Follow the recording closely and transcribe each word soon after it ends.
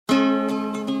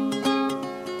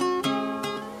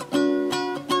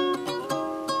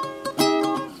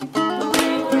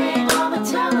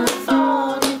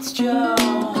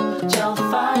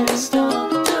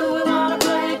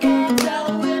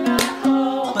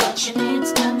what she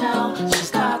needs to know.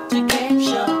 She's got the game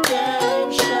show,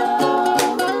 game show,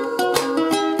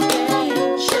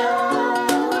 game show.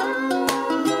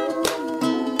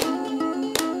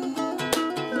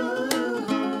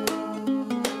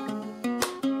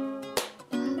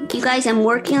 You guys, I'm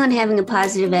working on having a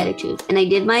positive attitude, and I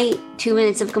did my 2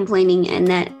 minutes of complaining, and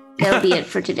that'll be it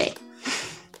for today.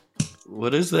 What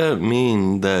does that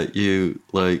mean that you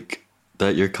like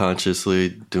that you're consciously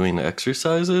doing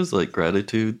exercises like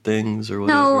gratitude things or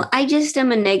whatever? No, I just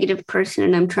am a negative person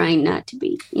and I'm trying not to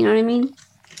be. You know what I mean?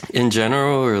 In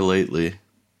general or lately?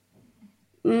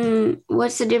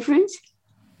 What's the difference?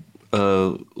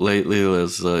 Lately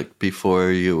was like before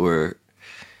you were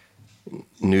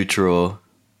neutral.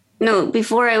 No,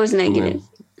 before I was negative.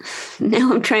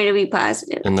 Now I'm trying to be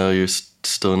positive. And now you're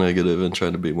still negative and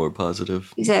trying to be more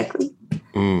positive. Exactly.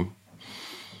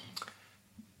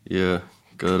 Yeah,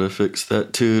 gotta fix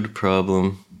that dude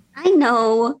problem. I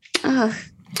know. Ugh.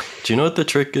 Do you know what the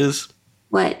trick is?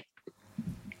 What?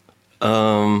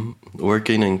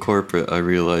 Working in corporate, I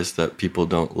realized that people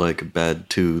don't like bad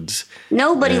dudes.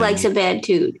 Nobody likes a bad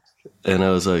dude. And I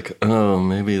was like, oh,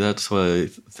 maybe that's why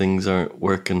things aren't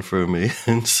working for me.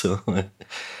 And so I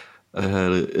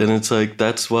had it. And it's like,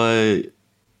 that's why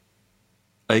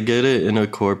I get it in a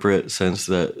corporate sense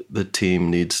that the team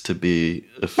needs to be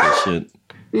efficient.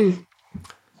 And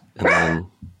then,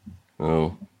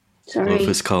 sorry. Wolf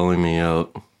is calling me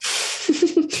out.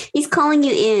 He's calling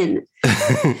you in.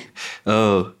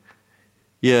 Oh,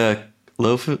 yeah.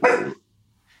 Loaf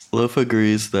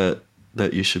agrees that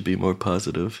you should be more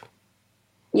positive.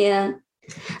 Yeah.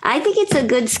 I think it's a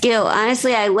good skill.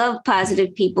 Honestly, I love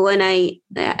positive people, and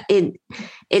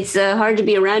it's hard to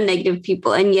be around negative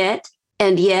people, and yet.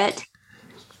 The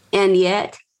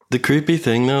creepy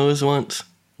thing though is once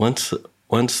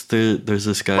there's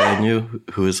this guy I knew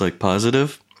who was like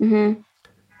positive, and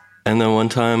then one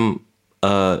time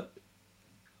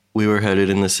we were headed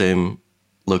in the same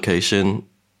location,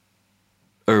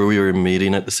 or we were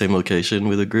meeting at the same location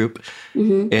with a group,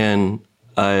 and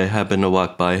I happened to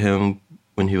walk by him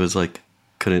when he was like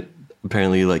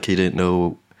apparently like he didn't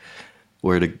know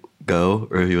where to go,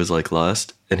 or he was like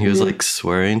lost, and he was like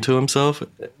swearing to himself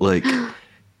like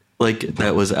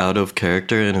that was out of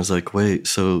character, and I was like, wait,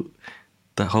 so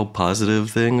that whole positive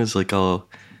thing is like all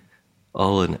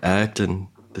an act, and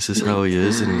this is how he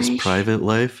is in his private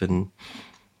life, and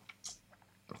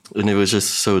it was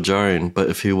just so jarring. But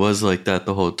if he was like that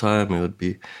the whole time, it would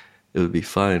be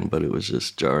fine, but it was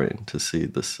just jarring to see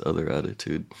this other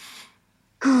attitude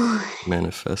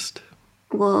manifest.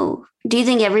 Whoa. Do you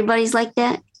think everybody's like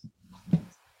that?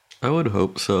 I would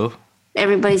hope so.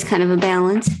 Everybody's kind of a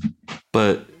balance.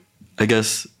 But I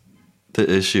guess the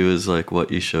issue is like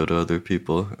what you show to other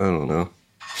people. I don't know.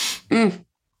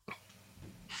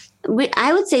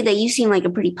 I would say that you seem like a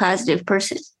pretty positive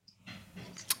person.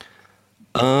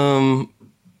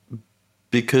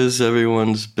 Because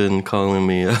everyone's been calling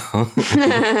me out.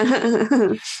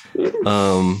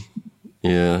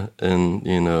 Yeah, and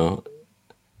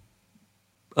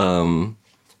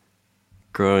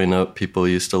growing up, people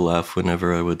used to laugh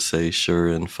whenever I would say sure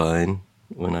and fine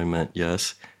when I meant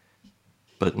yes.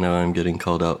 But now I'm getting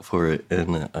called out for it,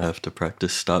 and I have to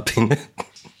practice stopping it.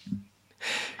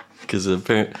 Because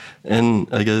apparently, and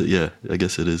I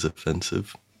guess it is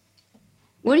offensive.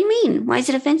 What do you mean? Why is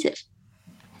it offensive?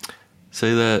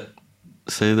 Say that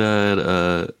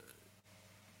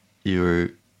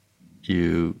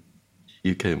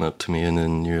you came up to me and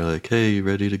then you're like, hey, you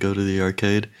ready to go to the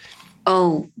arcade?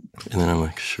 Oh. And then I'm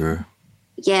like, sure.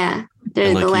 Yeah.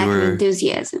 The lack of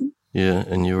enthusiasm. Yeah,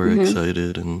 and you were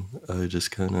excited, and I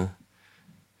just kind of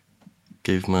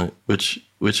gave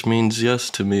which means yes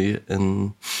to me,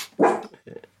 and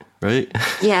right?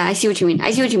 Yeah, I see what you mean.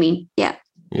 Yeah.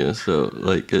 Yeah, so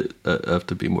like I have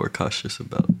to be more cautious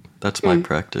about. That's my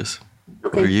practice.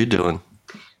 Okay. What are you doing?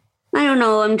 I don't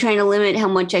know. I'm trying to limit how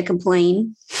much I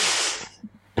complain.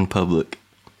 In public?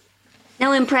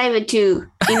 No, in private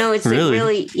too. It's really? Like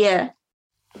really, yeah.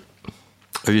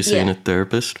 Are you seeing a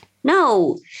therapist?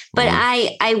 No, but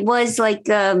I was like,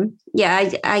 I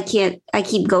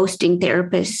keep ghosting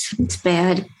therapists. It's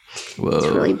bad. Whoa. It's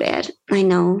really bad. I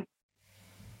know.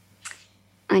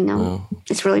 Whoa.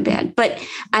 It's really bad. But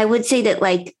I would say that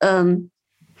like,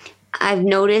 I've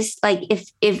noticed like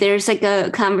if there's like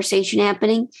a conversation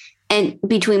happening and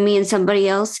between me and somebody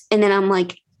else, and then I'm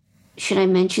like, should I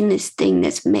mention this thing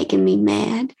that's making me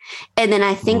mad? And then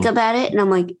I think about it and I'm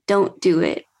like, don't do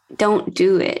it. Don't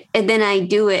do it. And then I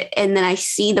do it. And then I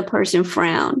see the person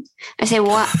frown. I say,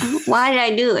 why did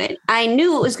I do it? I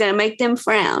knew it was going to make them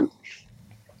frown.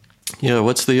 Yeah.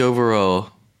 What's the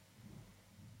overall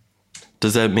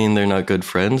Does that mean they're not good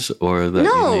friends, or that?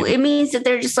 No, it means that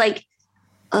they're just like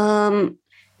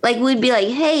we'd be like,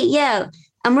 hey, yeah,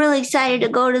 I'm really excited to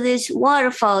go to this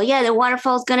waterfall. Yeah, the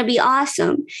waterfall's gonna be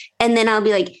awesome. And then I'll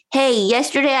be like, hey,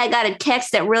 yesterday I got a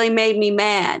text that really made me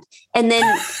mad. And then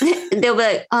they'll be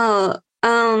like,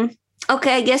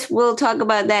 okay, I guess we'll talk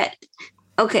about that.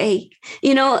 Okay,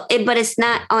 but it's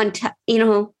not on.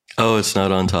 Oh, it's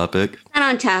not on topic. Not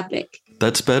on topic.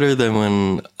 That's better than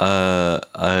when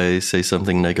I say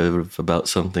something negative about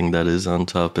something that is on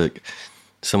topic.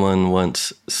 Someone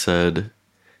once said,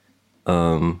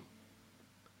 "You're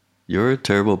a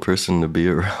terrible person to be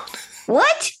around."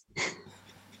 What?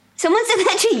 Someone said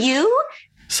that to you?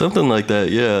 Something like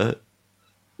that, yeah.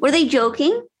 Were they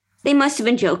joking? They must have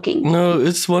been joking. No,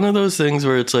 it's one of those things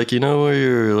where it's like, where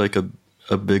you're like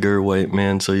a bigger white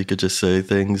man, so you could just say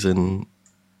things and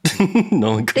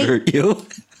no one could hurt you.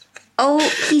 Oh,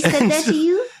 he said that to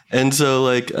you? And so,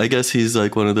 like, I guess he's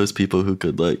like one of those people who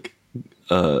could like,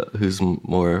 who's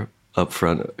more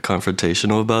upfront,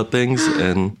 confrontational about things.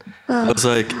 And I was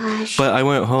like, gosh. But I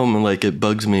went home and like it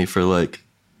bugs me for like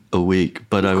a week.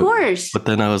 But of course. But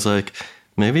then I was like,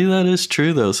 maybe that is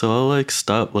true though. So I'll like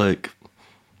stop like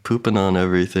pooping on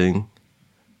everything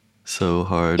so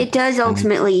hard. It does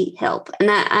ultimately help, and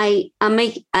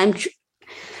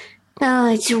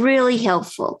it's really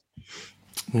helpful.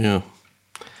 Yeah.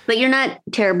 But you're not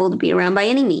terrible to be around by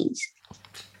any means.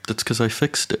 That's because I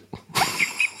fixed it.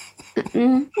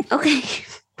 Okay.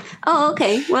 Oh,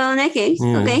 okay. Well, in that case,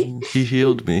 Yeah, okay. He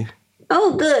healed me.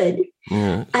 Oh, good.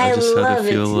 Yeah. I just had love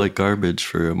to feel it. like garbage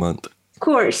for a month. Of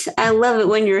course. I love it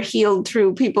when you're healed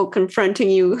through people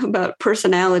confronting you about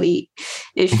personality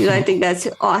issues. I think that's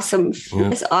awesome. Yeah.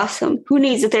 That's awesome. Who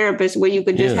needs a therapist where you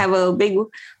could just have a big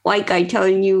white guy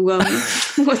telling you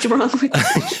what's wrong with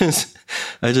you?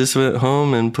 I just went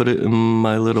home and put it in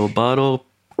my little bottle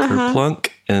per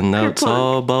plunk, and now it's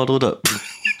all bottled up.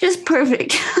 Just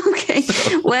perfect. Okay.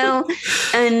 Well,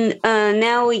 and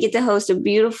now we get to host a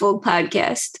beautiful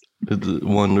podcast. It's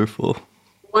wonderful.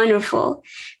 Wonderful.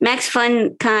 Max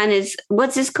Fun Con is,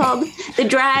 what's this called? The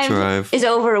drive is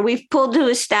over. We've pulled to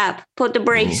a stop, put the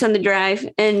brakes on the drive,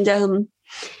 and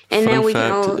now we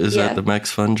can all. Is that the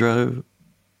Max Fun Drive?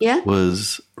 Yeah.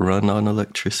 Was run on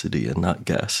electricity and not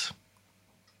gas.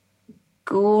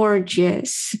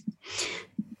 Gorgeous.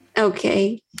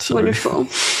 Okay. Sorry. Wonderful.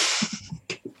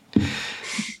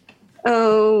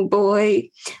 Oh boy.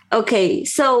 Okay,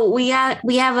 so we have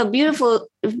a beautiful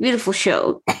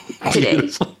show today.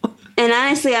 Beautiful. And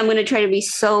honestly, I'm going to try to be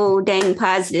so dang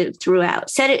positive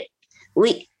throughout.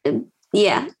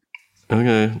 Yeah.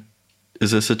 Okay.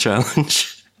 Is this a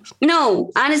challenge?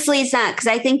 No, honestly, it's not, because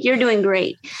I think you're doing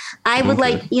great. I would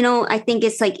I think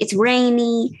it's like, it's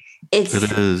rainy. It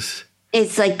is.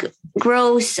 It's like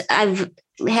gross.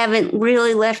 Haven't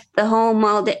really left the home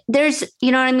all day. There's,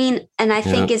 you know what I mean? And I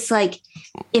think it's like,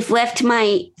 if left to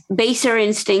my baser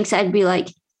instincts, I'd be like,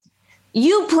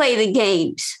 you play the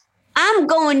games. I'm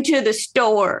going to the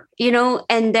store,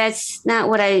 and that's not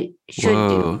what I should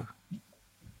do.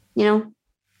 Yeah.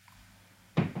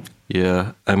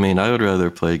 I mean, I would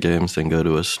rather play games than go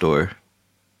to a store.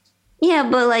 Yeah,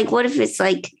 but like, what if it's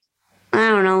like, I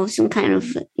don't know, some kind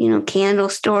of, candle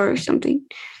store or something?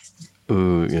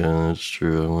 Oh, yeah, that's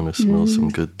true. I want to smell some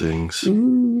good things.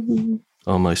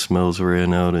 All my smells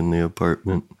ran out in the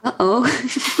apartment. Uh-oh.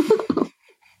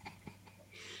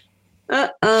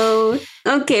 Uh-oh.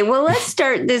 Okay, well, let's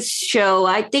start this show.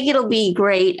 I think it'll be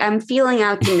great. I'm feeling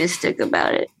optimistic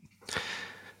about it.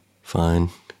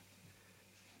 Fine.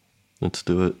 Let's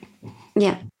do it.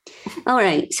 Yeah. All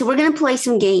right. So we're going to play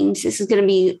some games. This is going to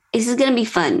be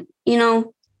fun.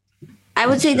 I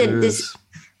would say that this...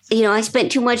 I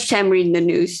spent too much time reading the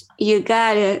news. You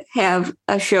gotta have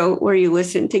a show where you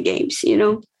listen to games, It's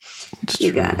you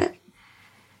true. gotta.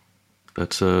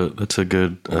 That's a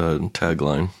good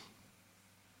tagline.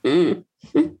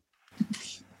 Mm-hmm.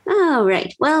 All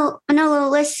right. Well, Manolo,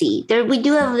 let's see. We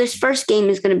do have this first game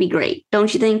is going to be great,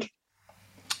 don't you think?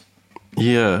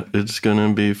 Yeah, it's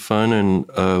gonna be fun, and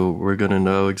we're gonna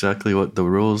know exactly what the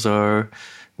rules are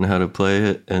and how to play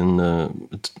it, and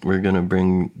we're gonna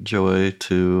bring joy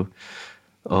to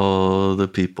all the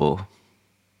people.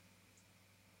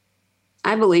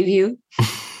 I believe you.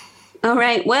 All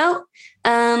right. Well,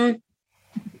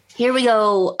 here we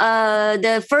go.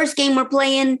 The first game we're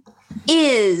playing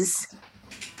is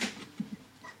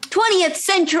 20th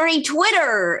Century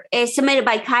Twitter. It's submitted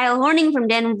by Kyle Horning from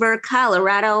Denver,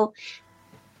 Colorado.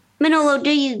 Manolo, do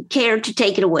you care to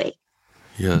take it away?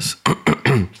 Yes.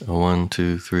 1,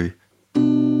 2, 3.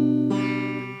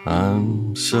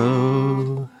 I'm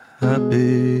so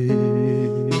happy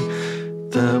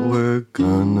that we're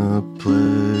gonna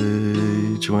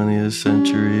play 20th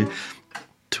century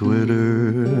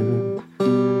Twitter.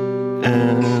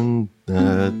 And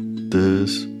at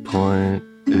this point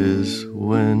is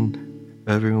when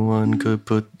everyone could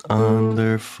put on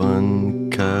their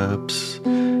fun caps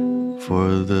for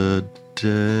the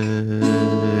day.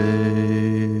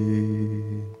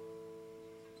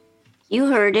 You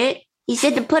heard it. He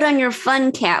said to put on your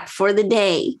fun cap for the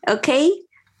day, okay?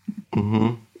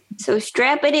 Mm-hmm. So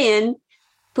strap it in,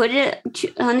 put it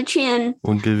on the chin.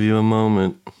 We'll give you a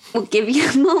moment. We'll give you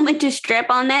a moment to strap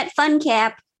on that fun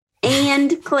cap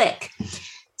and click.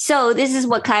 So this is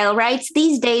what Kyle writes.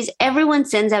 These days, everyone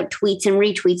sends out tweets and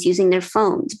retweets using their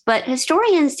phones. But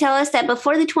historians tell us that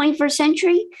before the 21st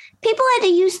century, people had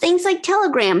to use things like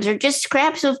telegrams or just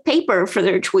scraps of paper for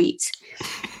their tweets.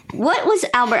 What was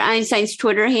Albert Einstein's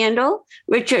Twitter handle?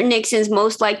 Richard Nixon's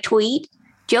most liked tweet?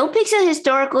 Joe picks a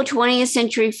historical 20th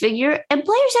century figure, and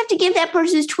players have to give that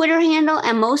person's Twitter handle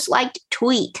and most liked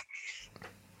tweet.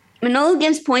 Manolo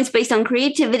gives points based on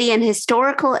creativity and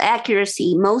historical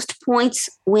accuracy. Most points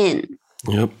win.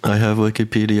 Yep, I have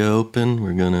Wikipedia open.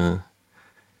 We're going to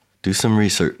do some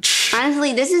research.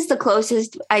 Honestly, this is the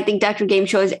closest I think Dr. Game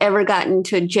Show has ever gotten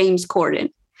to James Corden.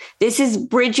 This is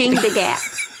bridging the gap.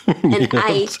 And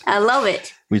Yes. I love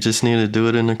it. We just need to do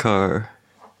it in the car.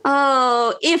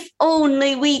 Oh, if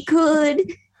only we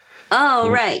could. All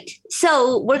right.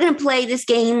 So we're going to play this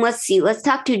game. Let's see. Let's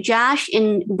talk to Josh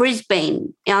in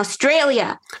Brisbane, in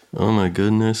Australia. Oh, my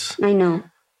goodness. I know.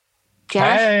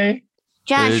 Josh? Hey,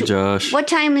 Josh, Hey, Josh. what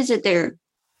time is it there?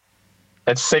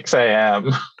 it's 6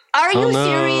 a.m. Are you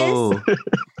Oh, serious?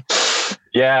 no.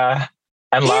 Yeah.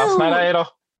 And last Ew. night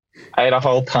I ate a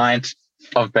whole pint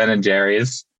of Ben and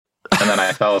Jerry's, and then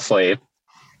I fell asleep.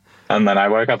 And then I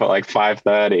woke up at like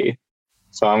 5:30.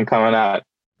 So I'm coming at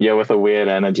you with a weird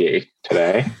energy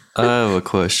today. I have a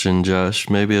question, Josh.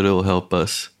 Maybe it'll help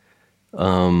us.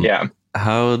 Yeah.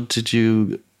 How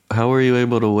were you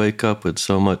able to wake up with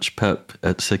so much pep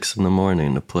at 6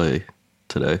 a.m. to play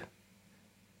today?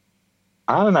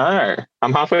 I don't know.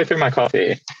 I'm halfway through my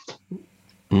coffee.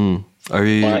 Are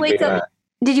you? Might Wake be up.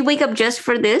 Did you wake up just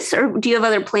for this, or do you have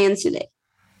other plans today?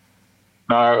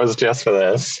 No, it was just for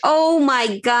this. Oh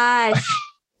my gosh.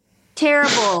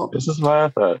 Terrible. This is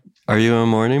worth it. Are you a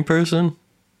morning person?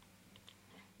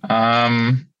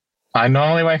 I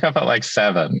normally wake up at like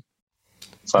 7.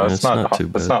 So Yeah, it's not too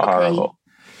it's bad. not horrible.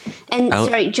 And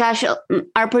sorry, Josh,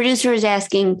 our producer is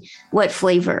asking what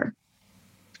flavor.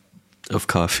 Of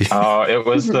coffee. Oh, it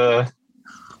was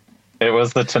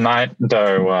the Tonight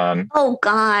Dough one. Oh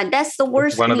God, that's the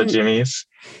worst. One of the thing. Jimmys.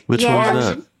 Which Yeah. one's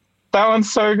that? That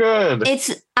one's so good.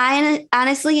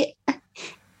 Honestly,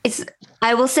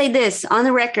 I will say this on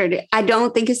the record. I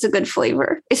don't think it's a good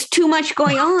flavor. It's too much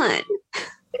going on.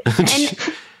 And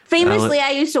famously,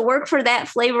 I used to work for that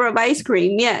flavor of ice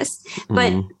cream. Yes,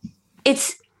 but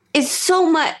it's so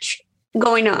much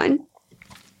going on.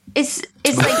 It's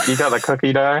like You got the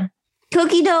cookie dough?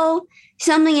 cookie dough,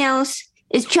 something else.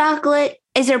 Is chocolate?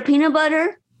 Is there peanut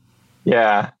butter?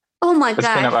 Yeah. Oh my It's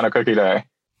peanut God. butter cookie dough.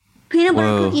 Peanut butter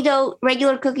Whoa. cookie dough,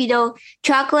 regular cookie dough,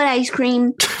 chocolate ice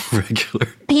cream, Regular.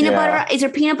 peanut Yeah. butter. Is there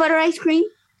peanut butter ice cream?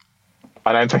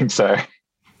 I don't think so.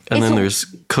 And then a- there's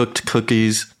cooked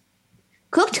cookies,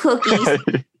 Cooked cookies,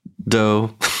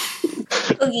 dough,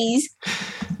 cookies.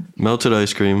 melted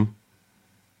ice cream,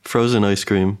 frozen ice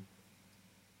cream,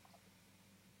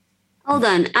 Hold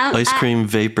on. ice cream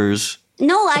vapors.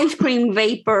 No ice cream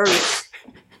vapors.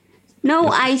 No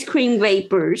ice cream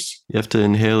vapors. You have to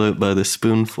inhale it by the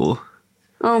spoonful.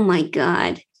 Oh my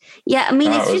God. Yeah, I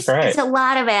mean, Oh, it's it was just, great. it's a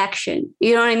lot of action.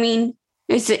 You know what I mean?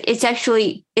 It's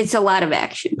a lot of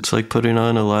action. It's like putting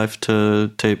on a live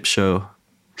to tape show.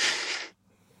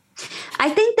 I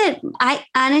think that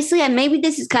honestly, and maybe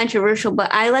this is controversial,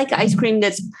 but I like ice cream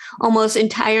that's almost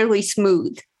entirely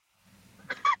smooth.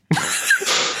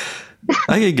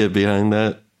 I could get behind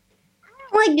that.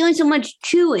 I don't like doing so much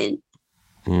chewing.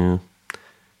 Yeah.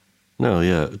 No,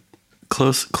 yeah.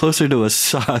 Closer to a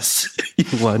sauce.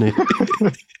 You want it.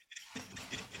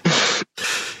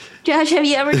 Josh, have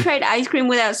you ever tried ice cream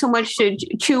without so much to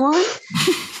chew on?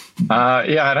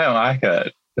 Yeah, I don't like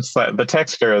it. It's like the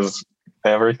texture is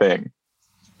everything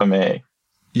for me.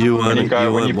 You want When you it. go, You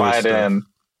when want you more bite stuff. in,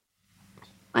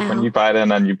 Wow. when you bite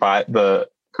in and you bite the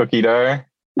cookie dough,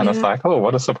 and it's Yeah. like, oh,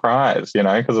 what a surprise,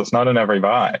 because it's not in every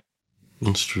bite.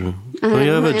 That's true. Don't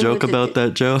you have a joke about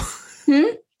that, Joe?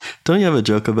 Don't you have a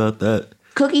joke about that?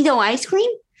 Cookie dough ice cream?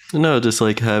 No, just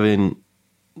like having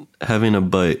a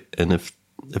bite, and if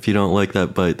you don't like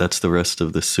that bite, that's the rest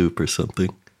of the soup or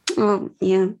something. Oh,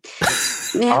 yeah.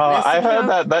 Yeah, Oh, that's I the heard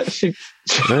joke.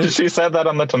 that she said that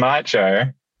on the Tonight Show,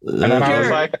 and then I was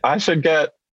Sure. like, I should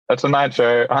get a Tonight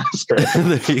Show ice cream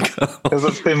There you go. because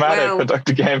it's thematic Wow. for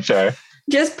Dr. Game Show.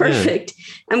 Just perfect.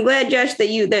 I'm glad, Josh, that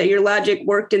your logic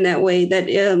worked in that way. That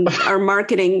our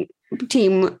marketing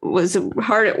team was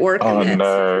hard at work Oh, in that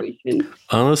no. situation.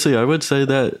 Honestly, I would say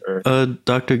that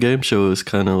Dr. Game Show is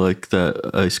kind of like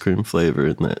that ice cream flavor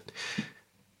in that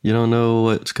you don't know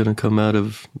what's going to come out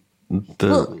of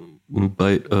the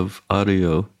bite of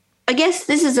audio. I guess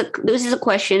this is a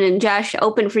question, and Josh,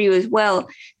 open for you as well.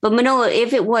 But Manola,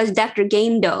 if it was Dr.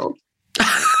 Gamedough,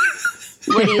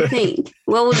 what do you think?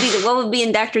 What would be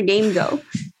in Dr. Gamedough?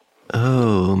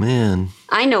 Oh, man.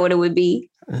 I know what it would be.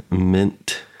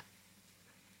 Mint.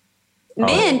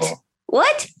 Mint. Oh.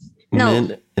 What? No,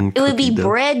 Mint and it would be cookie dough.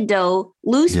 bread dough,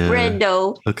 loose Yeah. bread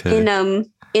dough Okay. in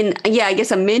I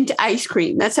guess a mint ice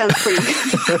cream. That sounds pretty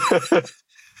good.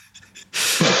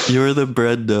 You're the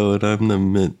bread dough and I'm the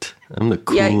mint. I'm the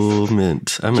cool Yikes.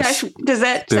 mint. I'm Josh, does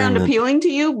that sound experiment. appealing to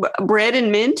you? Bread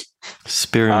and mint?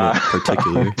 Spearmint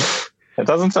particular. It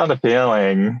doesn't sound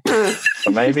appealing. Huh.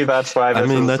 But maybe that's why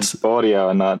this is that's audio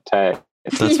and not text.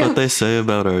 that's Yeah. what they say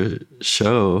about our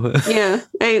show. Yeah.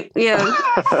 Yeah.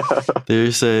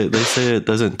 they say it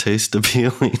doesn't taste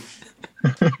appealing.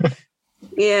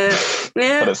 Yeah. But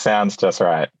Yeah. it sounds just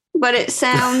right. But it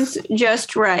sounds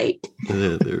just right.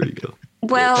 Yeah, there we go.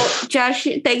 Well, Josh,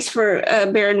 thanks for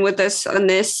bearing with us on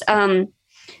this.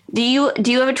 Do you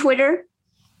have a Twitter?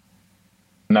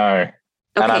 No.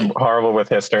 And Okay. I'm horrible with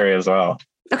history as well.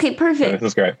 Okay, So perfect. this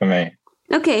is great for me.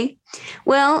 Okay.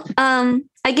 Well,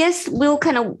 I guess we'll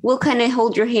kind of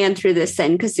hold your hand through this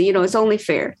then, because it's only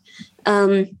fair.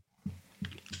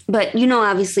 But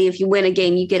obviously, if you win a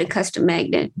game, you get a custom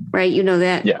magnet, right? You know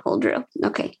that Yeah. whole drill.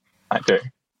 Okay. I do.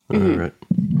 Mhm. All right.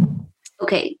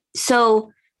 Okay.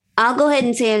 So I'll go ahead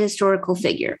and say a historical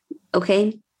figure.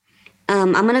 Okay.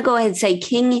 I'm going to go ahead and say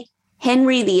King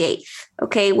Henry VIII.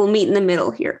 Okay. We'll meet in the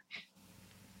middle here.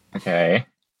 Okay.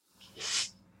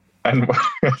 And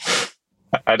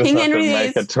I just King have Henry to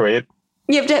make VIII. a tweet.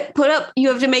 You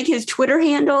have to make his Twitter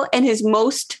handle and his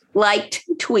most liked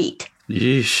tweet.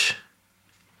 Yeesh.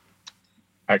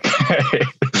 Okay.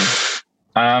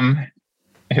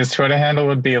 His Twitter handle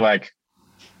would be like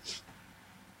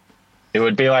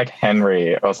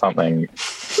Henry or something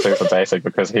super basic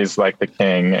because he's like the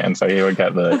king, and so he would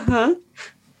get Uh-huh.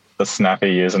 the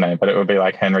snappy username, but it would be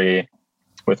like Henry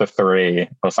with a 3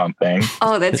 or something.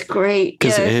 Oh, that's great.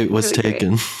 Because Yeah, 8 was really great.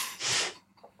 taken.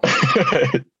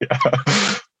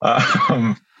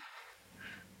 Yeah.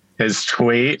 His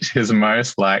tweet, his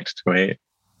most liked tweet.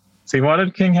 See, what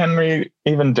did King Henry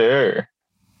even do?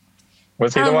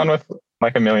 Was he the one with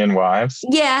like 1 million wives?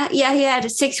 Yeah, he had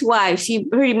 6 wives. He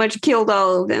pretty much killed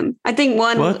all of them. I think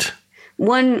What?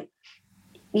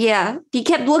 Yeah, he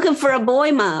kept looking for a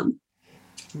boy mom.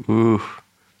 Ooh.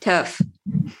 Tough.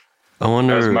 I His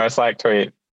wonder. most liked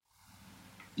tweet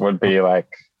would be like,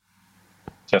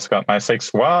 just got my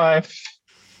 6th wife.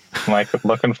 Like,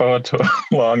 looking forward to a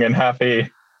long and happy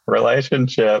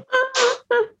relationship.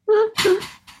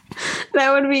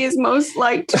 That would be his most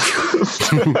liked.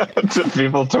 Do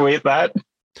people tweet that?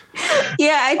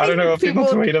 Yeah, I think I don't know what people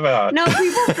tweet about. No,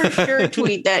 people for sure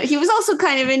tweet that. He was also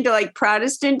kind of into like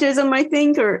Protestantism, I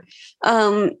think, or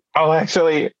Oh,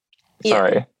 actually, Yeah.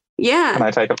 sorry. Can yeah,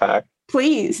 I take it back?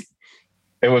 please.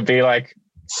 It would be like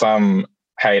some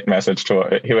hate message to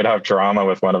it. He would have drama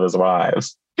with one of his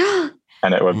wives,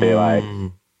 and it would be like,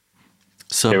 Mm.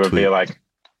 it would be Subtweet. like,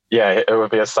 yeah, it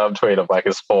would be a subtweet of like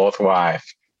his 4th wife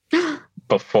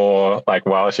before, like,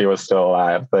 while she was still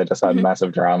alive. They just had Mhm.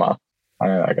 massive drama. I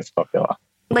don't know, I guess popular.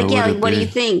 Like, What yeah, would like, it what do be? you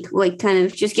think? Like, kind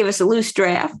of just give us a loose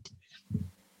draft.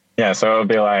 Yeah, so it would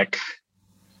be like,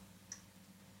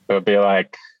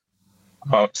 I'm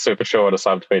not super sure what a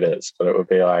subtweet is, but it would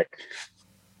be like,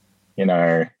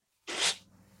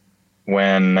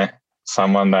 when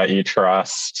someone that you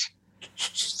trust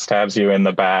stabs you in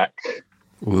the back,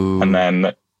 Ooh. and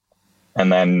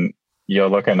then you're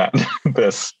looking at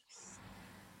this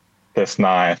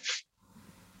knife,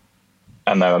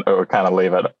 and then it would kind of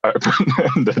leave it open.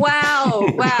 Wow.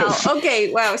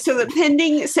 Okay, wow. So the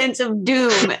pending sense of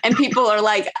doom, and people are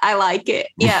like, I like it.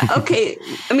 Yeah, okay.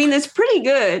 I mean, that's pretty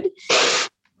good.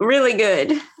 Really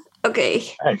good. Okay.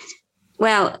 Thanks.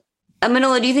 Wow.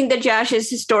 Manola, do you think that Josh is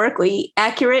historically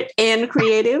accurate and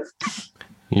creative?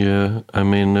 Yeah, I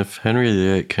mean, if Henry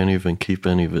VIII can't even keep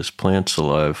any of his plants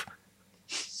alive,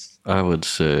 I would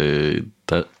say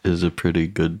that is a pretty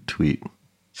good tweet.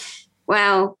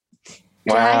 Wow.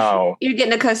 Josh, Wow. you're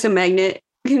getting a custom magnet.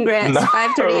 Congrats. No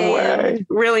 5:30 a.m. way.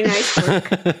 Really nice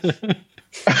work.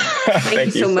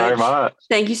 Thank you so much.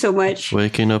 Thank you so much.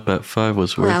 Waking up at 5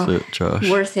 was worth it, Josh.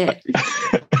 Worth it.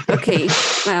 Okay.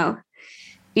 Wow.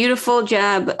 Beautiful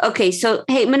job. Okay. So,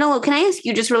 hey, Manolo, can I ask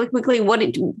you just really quickly,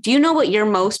 do you know what your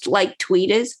most liked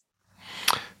tweet is?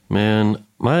 Man,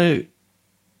 I'm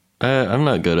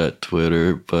not good at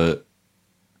Twitter, but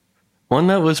one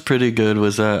that was pretty good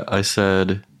was that I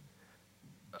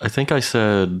think I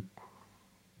said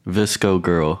Visco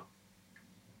girl,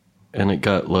 and it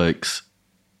got likes.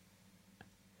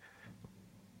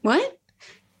 What?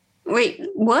 Wait,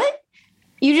 what?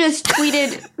 You just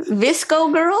tweeted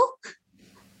Visco girl?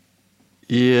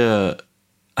 Yeah.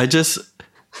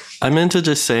 I'm into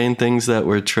just saying things that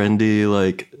were trendy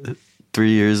like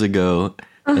 3 years ago.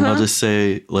 And I'll just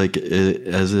say like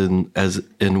as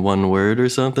in one word or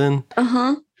something.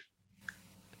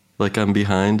 Like I'm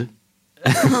behind.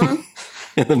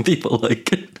 And then people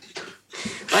like it.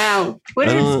 Wow.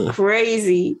 Twitter's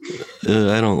crazy.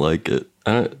 I don't like it.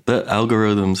 That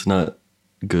algorithm's not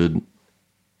good.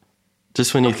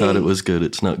 Just when you thought it was good,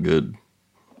 it's not good.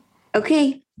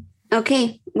 Okay.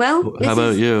 Well, how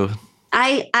about you?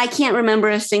 I can't remember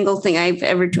a single thing I've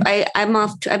ever.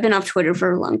 I've been off Twitter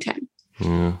for a long time.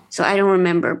 Yeah. So I don't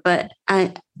remember, but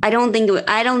I don't think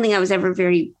I was ever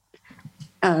very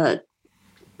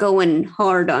going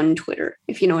hard on Twitter,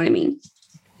 if you know what I mean.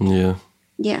 Yeah.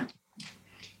 Yeah.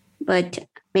 But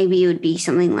maybe it would be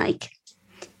something like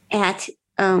at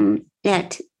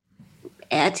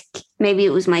maybe it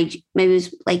was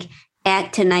like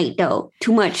at tonight though.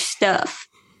 Too much stuff.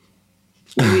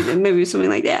 Maybe it was something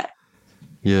like that.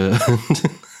 Yeah.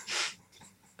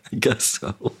 I guess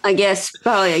so. I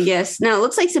guess. Now, it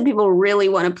looks like some people really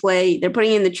want to play. They're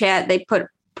putting in the chat. They put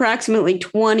approximately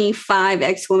 25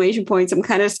 exclamation points. I'm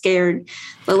kind of scared.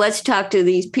 But let's talk to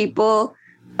these people.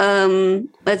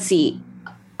 Let's see.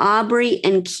 Aubrey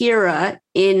and Kira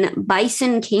in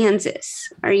Bison,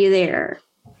 Kansas. Are you there?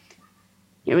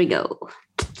 Here we go.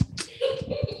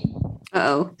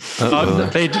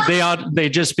 They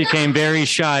just became very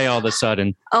shy all of a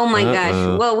sudden. Oh my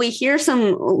gosh. Well, we hear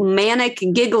some manic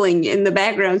giggling in the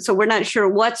background, so we're not sure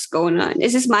what's going on.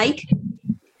 Is this Mike?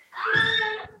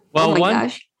 Well,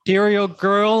 one's material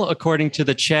girl, according to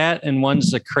the chat, and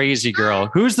one's a crazy girl.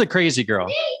 Who's the crazy girl?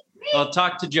 I'll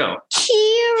talk to Joe.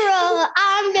 Kira,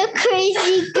 I'm the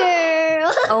crazy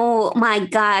girl. Oh my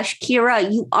gosh,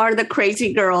 Kira, you are the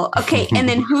crazy girl. Okay, and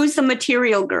then who's the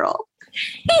material girl?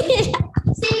 This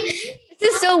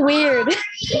is so weird.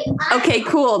 Okay,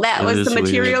 cool. That was the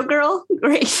material girl.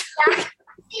 Great.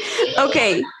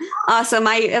 Okay, awesome.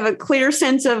 I have a clear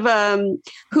sense of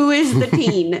who is the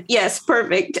teen. Yes,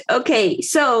 perfect. Okay,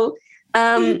 so,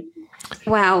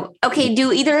 wow. Okay,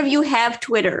 do either of you have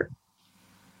Twitter?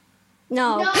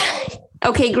 No.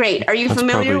 Okay, great. Are you That's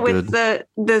familiar with good.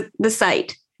 the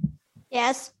site?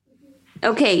 Yes.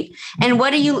 Okay. And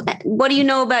what do you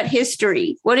know about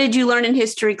history? What did you learn in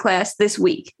history class this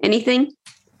week? Anything?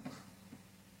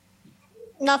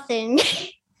 Nothing.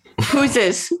 Who's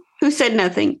this? Who said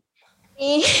nothing?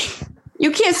 Me.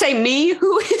 You can't say me.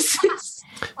 Who is this?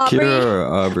 Kira or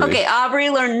Aubrey? Okay, Aubrey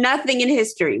learned nothing in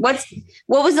history. What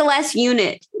was the last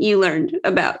unit you learned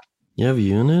about? You have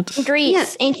units? Greece.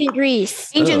 Yes. Ancient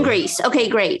Greece. Ancient Greece. Okay,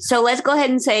 great. So let's go ahead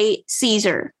and say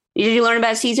Caesar. Did you learn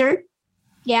about Caesar?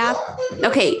 Yeah.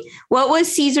 Okay. What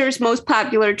was Caesar's most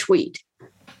popular tweet?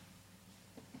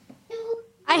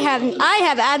 I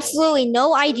have absolutely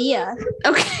no idea.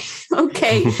 Okay.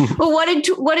 Okay. Well,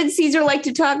 what did Caesar like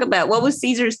to talk about? What was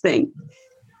Caesar's thing?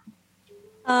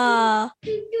 What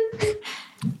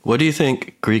do you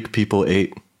think Greek people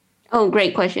ate? Oh,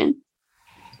 great question.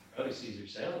 Probably Caesar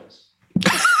salads.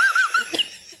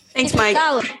 Thanks, Mike.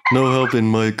 No helping,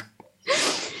 Mike.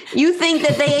 You think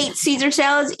that they ate Caesar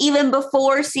salads even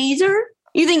before Caesar?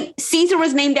 You think Caesar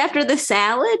was named after the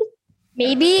salad?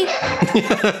 Maybe.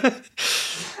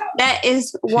 That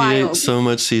is He wild. ate so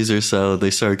much Caesar salad, they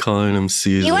started calling him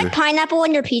Caesar. You like pineapple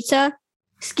on your pizza?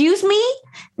 Excuse me?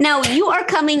 Now you are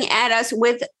coming at us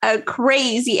with a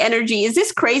crazy energy. Is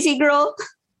this crazy girl?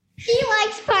 She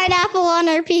likes pineapple on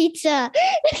her pizza.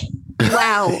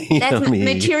 Wow. That's Yummy.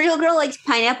 material girl likes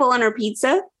pineapple on her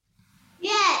pizza?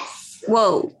 Yes.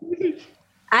 Whoa.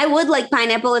 I would like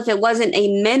pineapple if it wasn't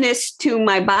a menace to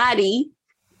my body.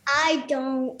 I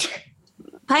don't.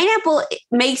 Pineapple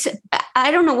makes,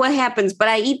 I don't know what happens, but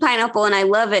I eat pineapple and I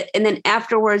love it. And then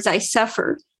afterwards I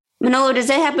suffer. Manolo, does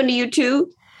that happen to you too?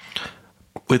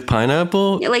 With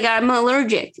pineapple? Like I'm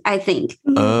allergic, I think.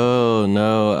 Oh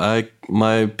no,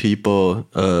 my people,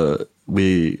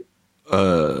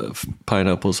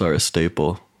 pineapples are a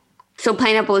staple. So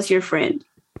pineapple is your friend.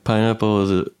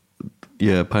 Pineapple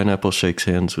shakes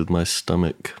hands with my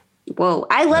stomach. Whoa,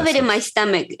 I love it in my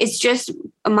stomach. It's just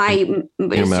my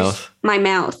mouth? My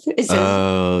mouth.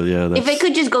 Oh, yeah. If it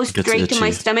could just go gets straight to my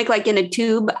itchy. stomach, like in a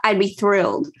tube, I'd be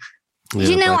thrilled. Yeah,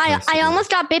 you know, Black I Master. almost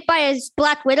got bit by a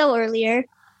Black Widow earlier.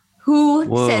 Who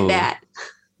Whoa. said that?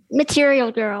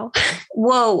 Material Girl.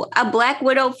 Whoa, a Black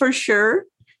Widow for sure.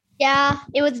 Yeah,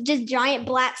 it was just giant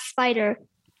black spider.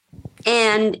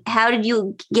 And how did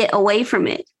you get away from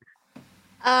it?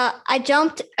 I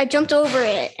jumped over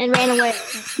it and ran away.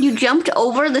 You jumped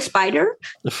over the spider?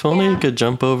 If only you could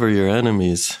jump over your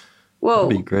enemies. Whoa.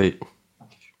 That'd be great.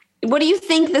 What do you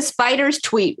think the spider's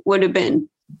tweet would have been?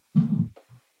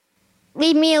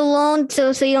 Leave me alone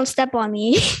so you don't step on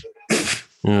me.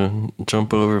 Yeah,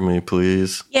 jump over me,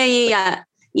 please.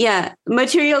 Yeah.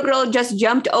 Material Girl just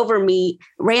jumped over me.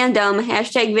 Random.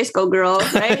 #Visco Girl.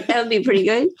 Right? That would be pretty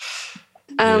good.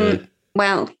 Yeah.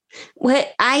 Wow.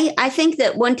 What I think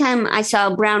that one time I saw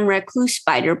a brown recluse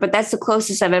spider, but that's the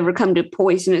closest I've ever come to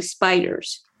poisonous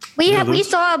spiders. We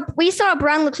saw a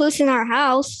brown recluse in our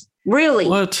house. Really?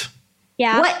 What?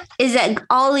 Yeah. What is that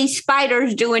all these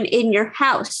spiders doing in your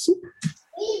house?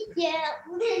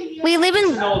 We live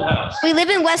in old house. we live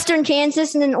in Western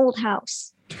Kansas in an old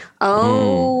house.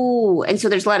 Oh, and so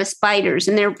there's a lot of spiders,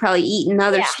 and they're probably eating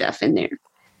other stuff in there.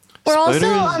 We're Spiders?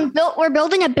 also we're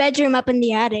building a bedroom up in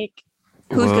the attic.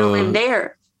 Who's going to Whoa. live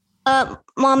there?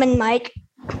 Mom and Mike.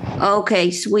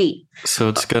 Okay, sweet. So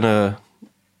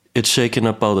it's shaking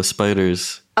up all the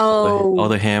spiders. Oh, All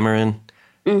the hammering.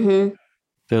 mm-hmm.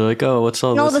 They're like, oh, what's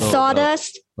all You know this? the all about?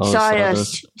 sawdust? All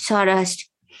the Sawdust.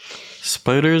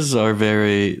 Spiders are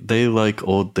they like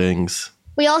old things.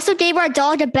 We also gave our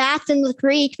dog a bath in the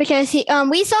creek because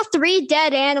we saw 3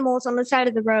 dead animals on the side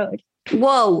of the road.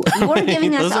 Whoa, you're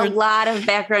giving us Those a are- lot of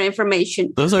background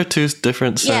information. Those are 2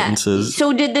 different sentences.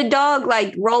 So did the dog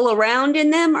like roll around in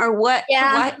them or what?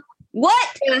 Yeah.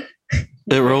 What?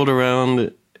 It rolled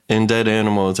around in dead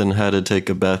animals and had to take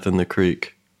a bath in the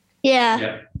creek.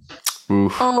 Yeah.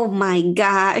 Oof. Oh my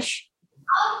gosh.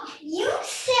 You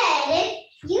said it.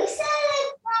 You said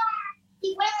it.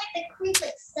 He went like the creek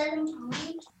like 7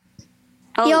 times.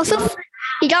 Oh,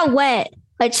 He got wet,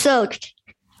 like soaked.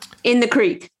 in the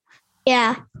creek.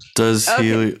 Yeah. Does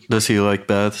he like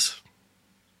baths?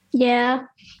 Yeah.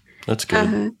 That's good.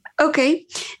 Uh-huh. Okay.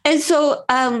 And so,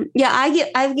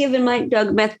 I've given my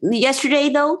dog bath. Yesterday,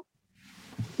 though,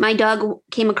 my dog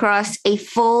came across a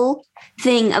full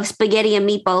thing of spaghetti and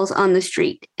meatballs on the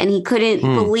street, and he couldn't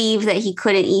believe that he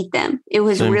couldn't eat them. It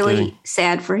was Same really thing.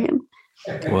 sad for him.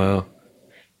 Wow.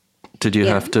 Did you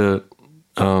have to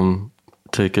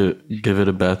give it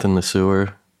a bath in the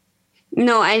sewer?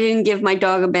 No, I didn't give my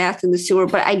dog a bath in the sewer,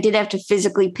 but I did have to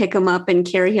physically pick him up and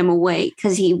carry him away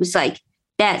because he was like,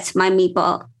 that's my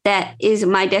meatball. That is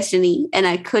my destiny. And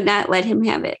I could not let him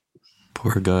have it.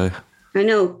 Poor guy. I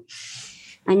know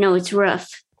it's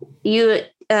rough. You,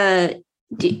 do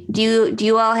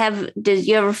you all did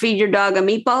you ever feed your dog a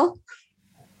meatball?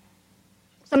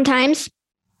 Sometimes.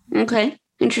 Okay.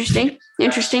 Interesting.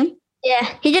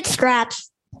 Yeah. He gets scraps.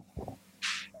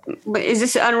 But is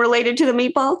this unrelated to the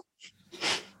meatball?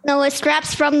 No, it's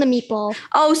scraps from the meatball.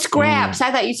 Oh, scraps.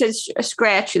 I thought you said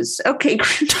scratches. Okay.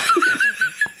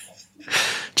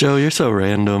 Joe, you're so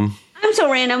random. I'm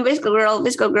so random.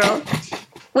 Visco girl.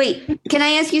 Wait, can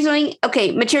I ask you something?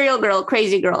 Okay, Material Girl,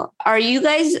 Crazy Girl. Are you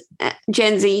guys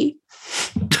Gen Z?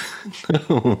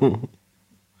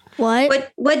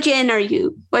 What? What gen are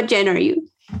you?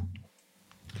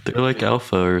 They're like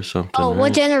alpha or something. Oh, what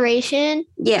right? generation?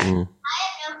 Yeah. I have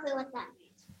no clue what that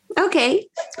means. Okay,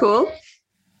 cool.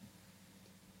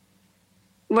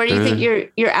 Where do you think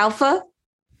you're alpha?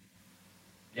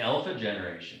 The alpha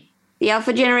generation. The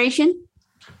alpha generation?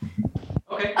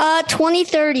 Okay.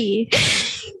 2030.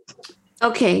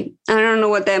 Okay, I don't know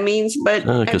what that means, but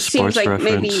Like a it seems sports like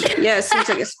reference. it seems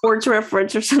like a sports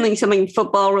reference or something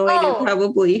football related, Oh.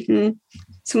 probably.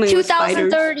 Something with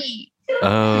spiders. 2030.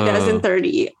 Oh.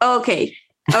 2030. Okay.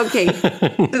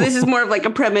 So this is more of like a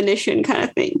premonition kind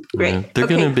of thing. Great. Yeah, they're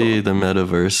Okay, going to be cool. the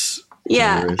metaverse.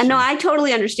 Yeah. generation. No, I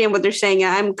totally understand what they're saying.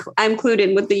 I'm clued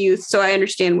in with the youth, so I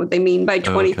understand what they mean by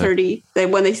 2030. That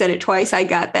when they said it twice, I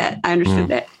got that. I understood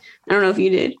that. I don't know if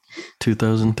you did.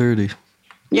 2030.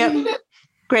 Yep.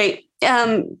 Great.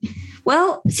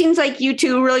 Well, it seems like you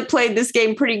two really played this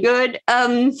game pretty good.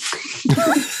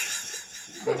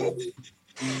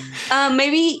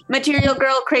 Maybe Material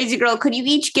Girl, Crazy Girl, could you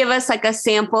each give us like a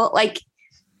sample? Like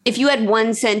if you had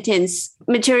one sentence,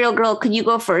 Material Girl, could you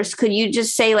go first? Could you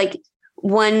just say like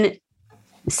one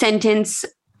sentence?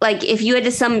 Like if you had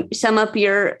to sum up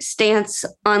your stance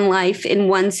on life in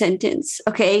one sentence,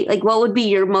 okay? Like what would be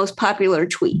your most popular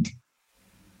tweet?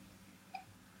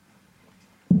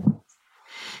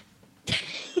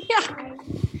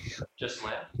 Just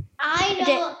laugh. I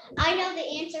know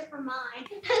the answer for mine.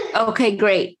 Okay,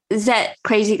 great. Is that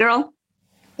Crazy Girl?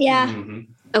 Yeah. Mhm.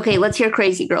 Okay, let's hear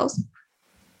Crazy Girls.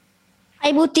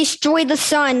 I will destroy the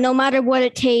sun no matter what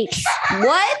it takes.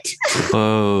 What?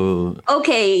 Whoa,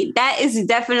 Okay, that is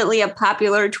definitely a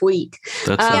popular tweet.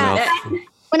 that's Yeah. enough.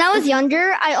 When I was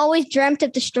younger, I always dreamt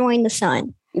of destroying the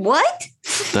sun. What?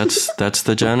 That's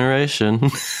the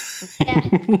generation.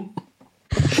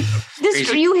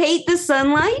 You hate the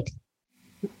sunlight?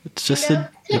 It's just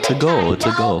it's a goal. It's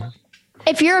a goal.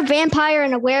 If you're a vampire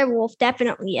and a werewolf,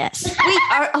 definitely yes. Wait,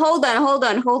 hold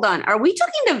on. Are we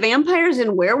talking to vampires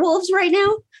and werewolves right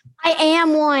now? I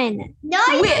am one. No,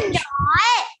 Which?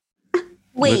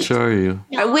 Wait, Which are you?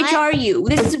 which are you?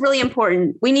 This is really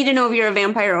important. We need to know if you're a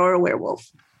vampire or a werewolf.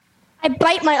 I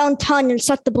bite my own tongue and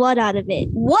suck the blood out of it.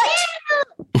 What?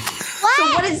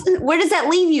 So where does that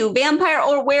leave you? Vampire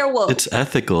or werewolf? It's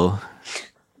ethical.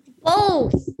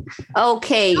 Both.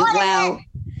 Okay, wow.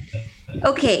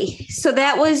 Okay, so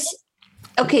that was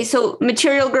so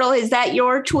Material Girl, is that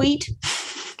your tweet?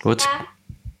 What's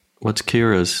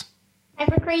Kira's?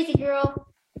 I'm a crazy girl.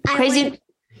 Crazy.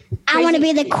 I want to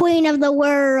be the queen of the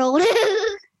world.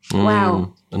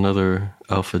 Wow. Another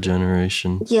alpha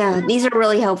generation. Yeah, these are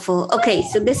really helpful. Okay,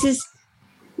 so this is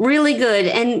really good.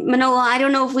 And Manolo, I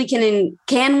don't know if we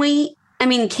can we?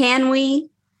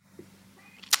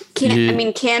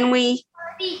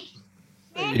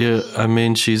 Yeah, I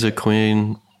mean, she's a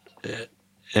queen,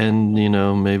 and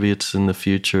maybe it's in the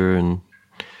future, and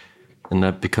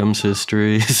that becomes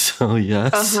history. So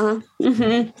yes.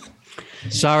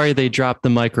 Sorry, they dropped the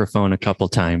microphone a couple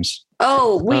times.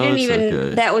 Oh, we didn't it's even.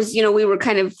 okay. That was, we were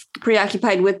kind of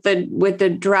preoccupied with the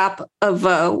drop of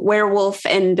werewolf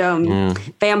and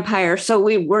vampire, so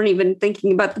we weren't even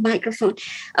thinking about the microphone.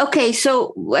 Okay,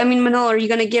 so Manolo, are you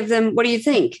going to give them? What do you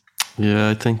think? Yeah,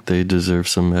 I think they deserve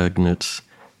some magnets.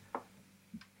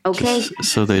 Okay.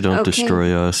 So they don't Okay.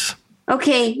 destroy us.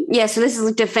 Okay. Yeah. So this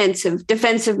is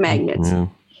defensive magnets. Yeah.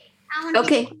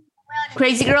 Okay.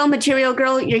 Crazy Girl, Material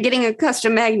Girl, you're getting a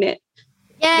custom magnet.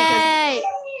 Yay!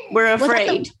 We're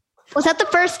afraid. Was that the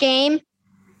first game?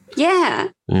 Yeah.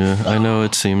 Yeah, I know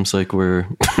it seems like we're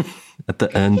at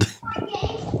the end.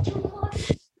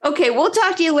 Okay. We'll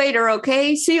talk to you later.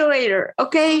 Okay. See you later.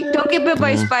 Okay. Don't get bit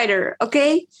by a spider.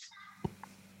 Okay.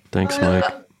 Thanks, Mike.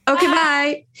 Okay.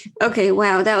 Bye. Okay.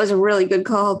 Wow. That was a really good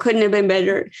call. Couldn't have been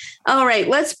better. All right.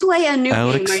 Let's play a new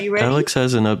game. Are you ready? Alex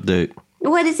has an update.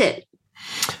 What is it?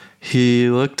 He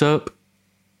looked up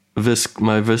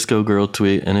my Visco Girl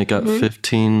tweet and it got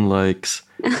 15 likes.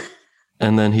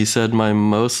 And then he said my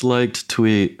most liked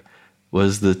tweet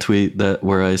was the tweet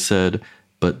where I said,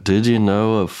 "But did you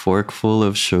know a forkful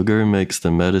of sugar makes the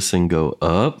medicine go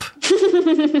up?"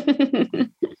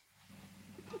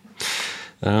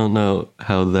 I don't know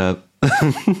how that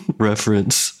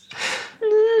reference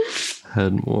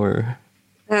had more.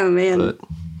 Oh man. But,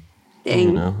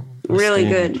 Dang. Really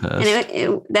good. Past.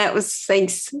 And that was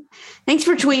thanks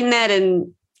for tweeting that,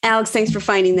 and Alex, thanks for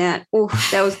finding that. Oh,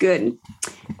 that was good.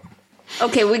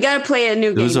 Okay, we got to play a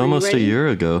new game. It was almost a year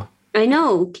ago. I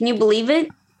know. Can you believe it?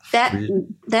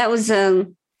 That was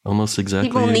almost exactly.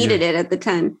 People needed it at the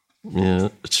time. Yeah,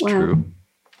 it's true.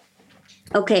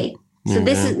 Okay, so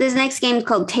this next game is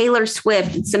called Taylor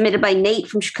Swift. It's submitted by Nate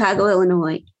from Chicago,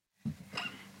 Illinois.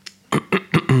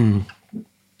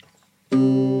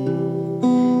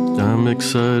 I'm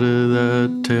excited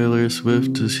that Taylor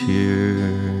Swift is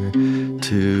here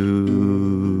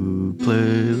to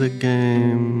play the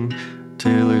game.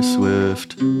 Taylor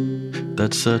Swift,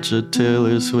 that's such a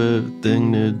Taylor Swift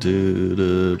thing to do,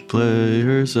 to play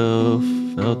herself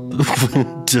out the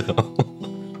window.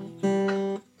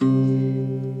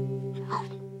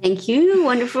 Thank you.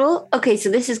 Wonderful. Okay, so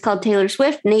this is called Taylor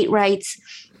Swift. Nate writes,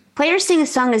 players sing a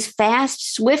song as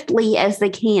fast, swiftly as they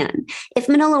can. If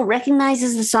Manolo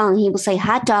recognizes the song, he will say,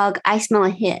 "Hot dog, I smell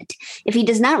a hit." If he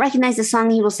does not recognize the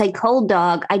song, he will say, "Cold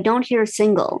dog, I don't hear a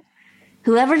single."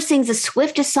 Whoever sings the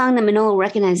swiftest song that Manolo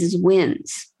recognizes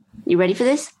wins. You ready for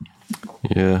this?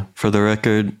 Yeah. For the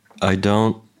record, I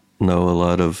don't know a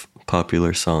lot of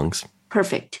popular songs.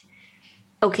 Perfect.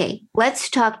 Okay, let's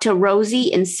talk to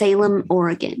Rosie in Salem,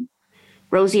 Oregon.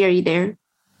 Rosie, are you there?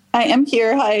 I am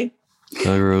here. Hi.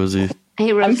 Hi, Rosie.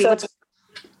 Hey, Rosie. I'm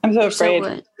so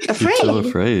afraid. Afraid? You're so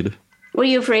afraid. What are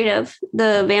you afraid of?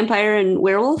 The vampire and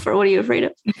werewolf, or what are you afraid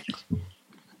of?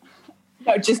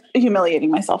 No, just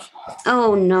humiliating myself.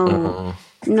 Oh, no.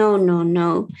 No.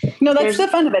 No, that's the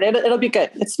fun of it. It'll be good.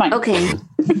 It's fine. Okay.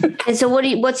 And so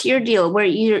what's your deal? Where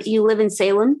you live in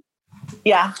Salem?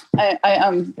 Yeah. I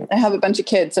have a bunch of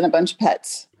kids and a bunch of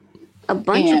pets. A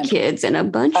bunch And of kids and a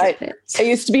bunch of pets. I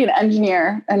used to be an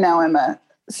engineer, and now I'm a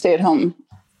stay-at-home,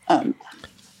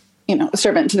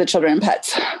 servant to the children and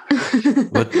pets.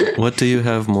 What do you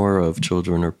have more of,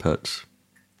 children or pets?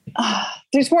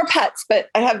 There's more pets, but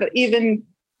I have even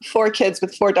 4 kids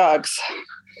with 4 dogs.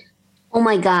 Oh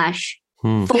my gosh.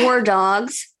 4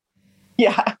 dogs?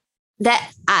 Yeah.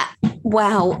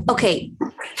 Wow. Okay.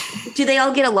 Do they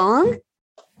all get along?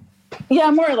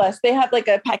 Yeah, more or less. They have like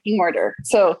a pecking order.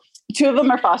 So 2 of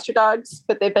them are foster dogs,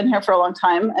 but they've been here for a long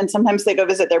time. And sometimes they go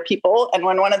visit their people. And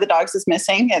when one of the dogs is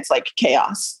missing, it's like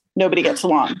chaos. Nobody gets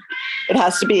along. It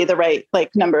has to be the right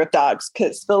number of dogs,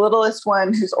 because the littlest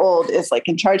one, who's old, is like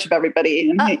in charge of everybody.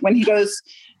 And when he goes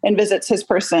and visits his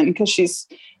person, because she's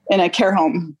in a care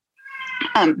home,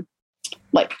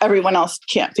 everyone else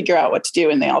can't figure out what to do,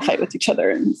 and they all fight with each other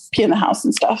and pee in the house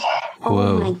and stuff.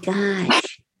 Oh my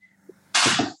gosh.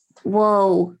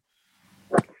 Whoa.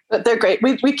 But they're great.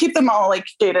 We keep them all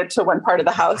gated to one part of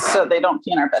the house so they don't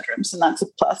pee in our bedrooms, and that's a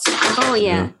plus. Oh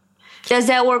yeah. Does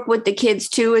that work with the kids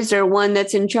too? Is there one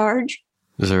that's in charge?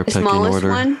 Is there a The pecking smallest order?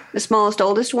 one? The smallest,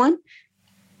 oldest one?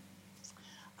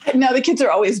 No, the kids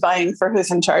are always vying for who's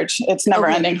in charge. It's never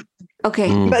ending. Okay.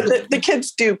 But the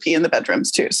kids do pee in the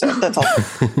bedrooms too, so that's all.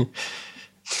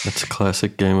 That's a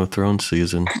classic Game of Thrones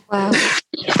season. Wow.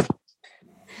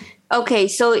 Okay,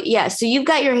 so you've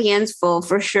got your hands full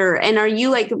for sure. And are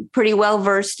you pretty well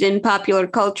versed in popular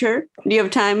culture? Do you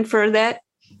have time for that?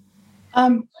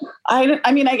 I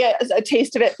get a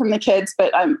taste of it from the kids,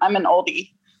 but I'm an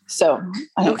oldie, so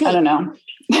I don't know.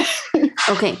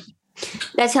 Okay,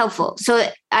 that's helpful. So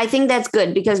I think that's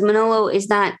good, because Manolo is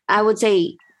not. I would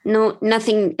say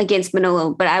nothing against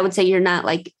Manolo, but I would say you're not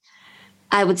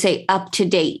up to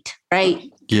date, right?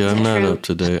 Yeah, I'm not up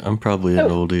to date. I'm probably an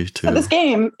oldie too. For this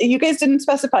game, you guys didn't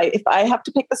specify if I have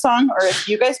to pick the song or if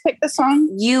you guys pick the song.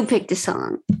 You pick the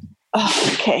song.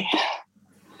 Oh, okay.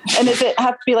 And does it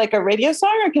have to be like a radio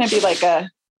song, or can it be like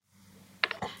an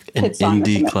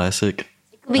indie classic?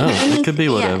 It could be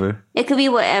whatever. Yeah, it could be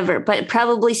whatever, but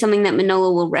probably something that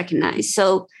Manolo will recognize.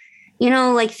 So,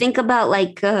 think about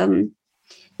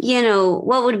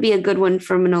what would be a good one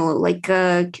for Manolo?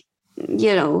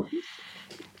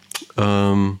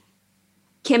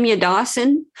 Kimya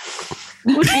Dawson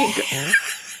would be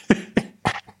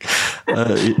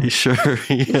good. Sure.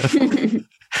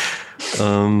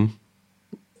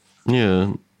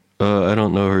 Yeah. I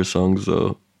don't know her songs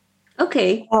though.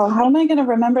 Okay. Oh, how am I going to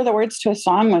remember the words to a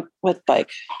song with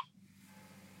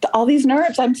all these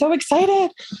nerves? I'm so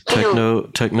excited.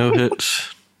 Techno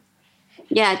hits.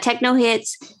 Yeah, techno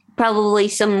hits. Probably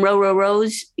some row row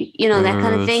rows. That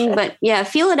kind of thing. But yeah,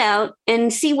 feel it out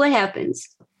and see what happens.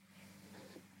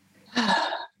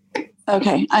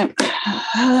 Okay.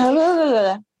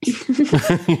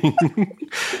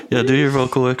 Yeah, do your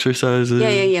vocal exercises.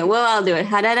 Yeah. Well, I'll do it.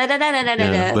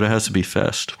 Yeah, but it has to be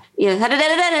fast. Yeah. Am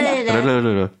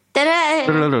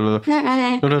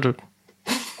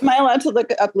I allowed to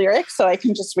look up lyrics so I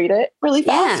can just read it really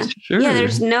fast? Yeah. Sure. Yeah,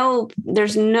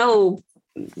 there's no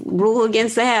rule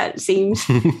against that, it seems.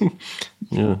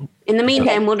 Yeah. In the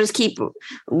meantime, we'll just keep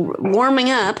warming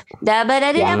up. I'll go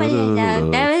as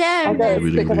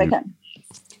quick as I can.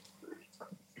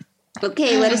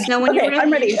 Okay, let us know when you're ready.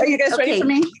 I'm ready. Are you guys ready for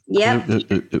me? Yep.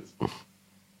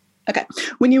 Okay.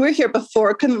 When you were here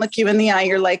before, couldn't look you in the eye.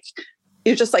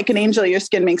 You're just like an angel. Your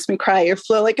skin makes me cry. You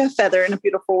flow like a feather in a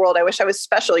beautiful world. I wish I was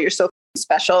special. You're so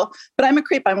special. But I'm a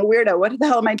creep. I'm a weirdo. What the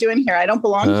hell am I doing here? I don't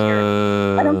belong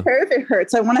here. I don't care if it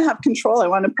hurts. I want to have control. I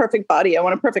want a perfect body. I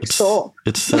want a perfect soul.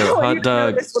 It's hot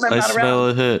dog. I smell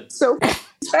a hit. So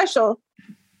special.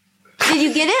 Did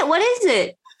you get it? What is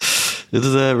it? It's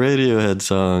that Radiohead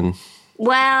song.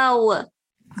 Wow.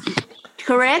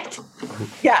 Correct?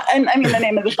 Yeah. And I mean, the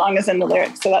name of the song is in the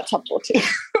lyrics, so that's helpful too.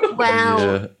 Wow.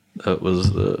 Yeah, that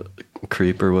was the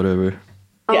Creep or whatever.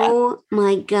 Oh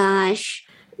my gosh.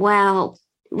 Wow.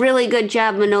 Really good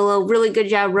job, Manolo. Really good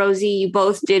job, Rosie. You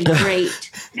both did great.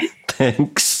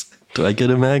 Thanks. Do I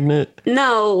get a magnet?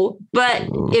 No, but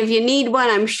if you need one,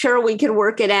 I'm sure we can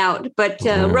work it out. But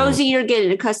Rosie, you're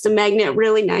getting a custom magnet.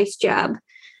 Really nice job.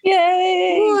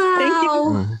 Yay. Wow. Thank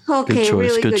you. Okay, good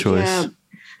choice, really good choice. job.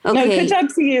 No, Okay. good job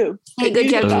to you. Hey, good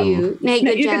job to you. Hey,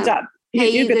 good job. Hey,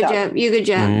 you good job. You good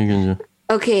job.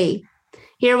 Okay,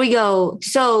 here we go.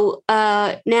 So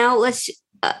now let's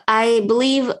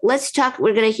talk.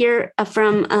 We're going to hear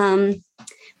from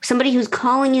somebody who's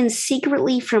calling in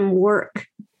secretly from work.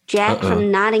 Jack from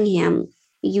Nottingham,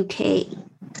 UK.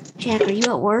 Jack, are you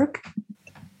at work?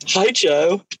 Hi,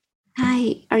 Joe.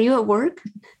 Hi, are you at work?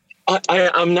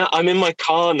 I'm not. I'm in my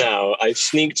car now. I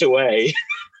sneaked away.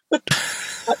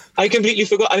 I completely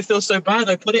forgot. I feel so bad.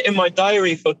 I put it in my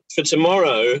diary for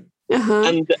tomorrow,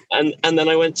 Uh-huh. and then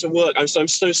I went to work. I'm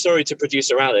so sorry to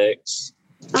producer Alex.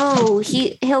 Oh,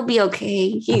 he'll be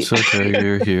okay. It's okay.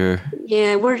 You're here.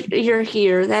 Yeah, you're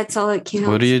here. That's all that counts.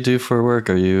 What do you do for work?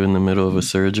 Are you in the middle of a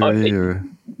surgery or?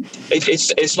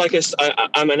 It's like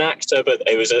I'm an actor, but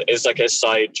it's like a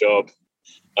side job.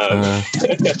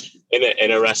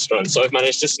 In a restaurant, so I've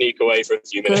managed to sneak away for a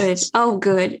few minutes. Good. Oh,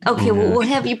 good. Okay, well, we'll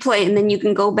have you play, and then you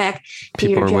can go back to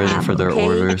People your are job. waiting for their okay?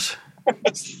 orders.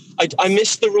 I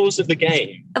missed the rules of the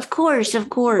game. Of course.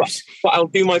 But I'll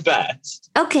do my best.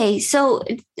 Okay, so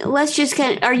let's just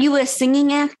are you a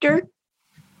singing actor?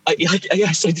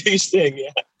 Yes, I do sing,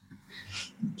 yeah.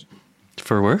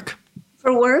 For work?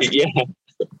 For work? Yeah.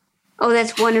 Oh,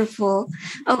 that's wonderful.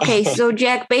 Okay, so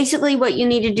Jack, basically what you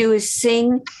need to do is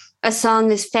sing a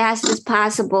song as fast as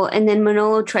possible, and then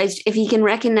Manolo tries, if he can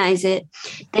recognize it,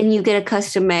 then you get a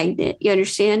custom magnet. You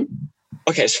understand?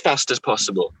 Okay, as fast as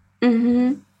possible.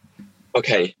 Mm-hmm.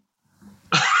 Okay.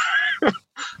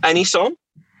 Any song?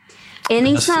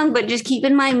 Any song, but just keep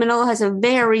in mind Manolo has a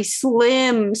very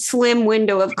slim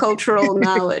window of cultural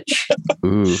knowledge.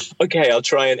 Ooh. Okay, I'll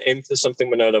try and aim for something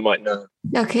Manolo might know.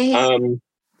 Okay.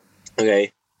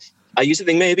 Okay. I used to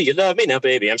think maybe you love me now,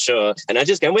 baby, I'm sure. And I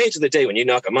just can't wait till the day when you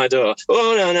knock on my door.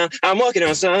 Oh, no, I'm walking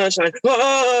on sunshine.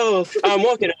 Whoa, I'm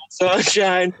walking on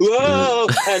sunshine. Whoa,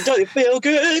 and don't you feel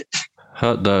good?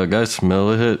 Hot dog, I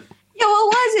smell it. Yeah, what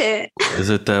was it? Is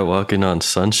it that Walking on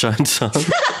Sunshine song?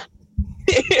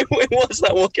 It was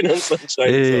that Walking on Sunshine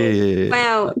Hey.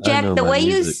 Wow, Jack, the way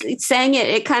you sang it,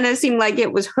 it kind of seemed like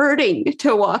it was hurting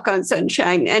to walk on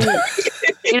sunshine. And,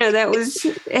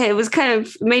 it was kind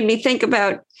of made me think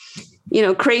about,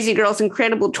 Crazy Girl's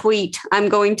incredible tweet, I'm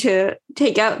going to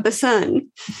take out the sun.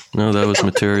 No, that was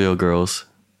Material Girls.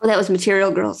 Oh, that was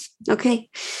Material Girls. Okay.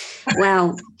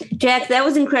 Wow. Jack, that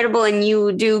was incredible. And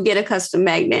you do get a custom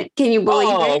magnet. Can you believe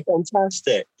it? Oh,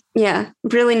 fantastic. Yeah,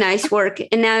 really nice work.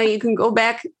 And now you can go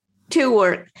back to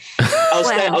work.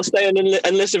 I'll stay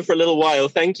and listen for a little while.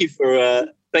 Thank you for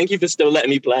still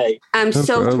letting me play. I'm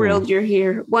so thrilled you're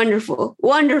here. Wonderful.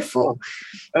 Oh.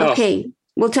 Okay,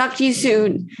 we'll talk to you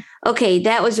soon. Okay,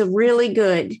 that was a really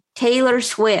good Taylor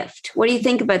Swift. What do you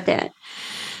think about that?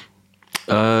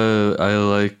 I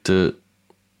liked it.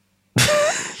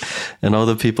 And all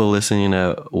the people listening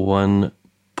at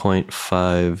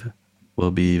 1.5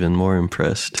 will be even more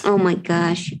impressed. Oh my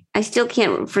gosh. I still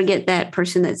can't forget that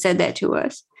person that said that to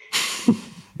us.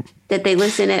 That they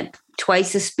listen at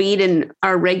twice the speed and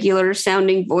our regular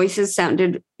sounding voices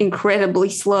sounded incredibly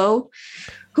slow.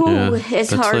 Ooh,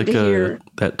 it's hard like to hear.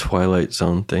 That Twilight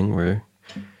Zone thing where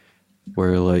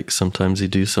like sometimes you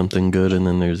do something good and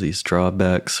then there's these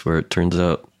drawbacks where it turns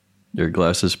out your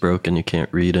glasses broke and you can't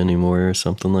read anymore or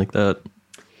something like that.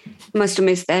 Must have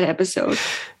missed that episode.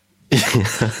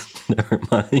 Yeah, never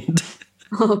mind.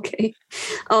 Okay.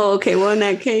 Oh, okay. Well, in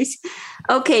that case.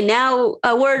 Okay, now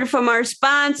a word from our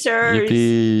sponsors.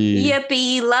 Yippee.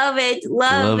 Yippee. Love it.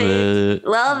 Love it.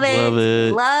 Love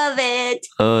it. Love it. Love it.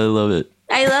 Oh, I love it.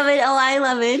 I love it. Oh, I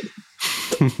love it.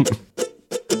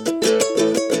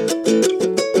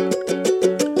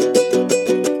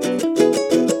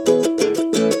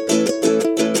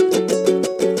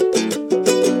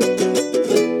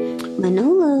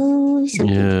 Manolo,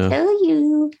 something to tell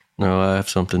you. No, I have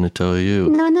something to tell you.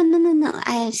 No.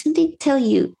 I have something to tell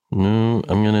you. No,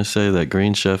 I'm going to say that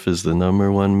Green Chef is the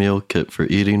 #1 meal kit for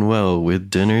eating well with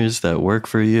dinners that work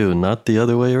for you, not the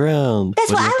other way around.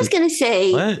 That's what I was going to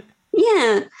say. What?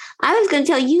 Yeah. I was going to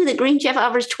tell you that Green Chef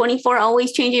offers 24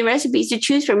 always changing recipes to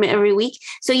choose from every week,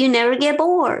 so you never get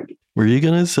bored. Were you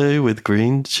going to say with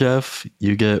Green Chef,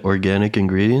 you get organic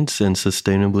ingredients and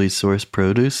sustainably sourced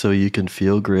produce so you can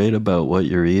feel great about what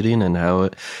you're eating and how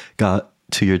it got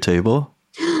to your table?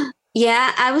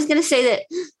 Yeah, I was going to say that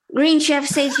Green Chef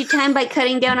saves you time by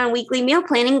cutting down on weekly meal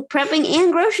planning, prepping,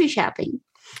 and grocery shopping.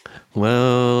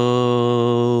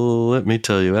 Well, let me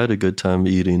tell you, I had a good time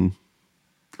eating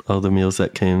all the meals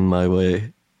that came my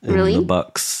way in the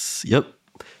box. Yep.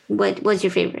 What was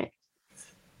your favorite?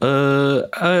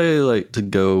 I like to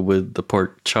go with the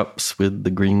pork chops with the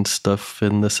green stuff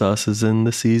and the sauces and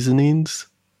the seasonings.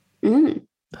 Mm.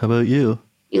 How about you?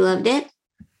 You loved it?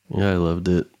 Yeah, I loved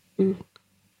it. Mm.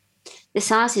 The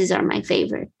sauces are my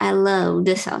favorite. I love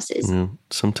the sauces. Yeah.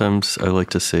 Sometimes I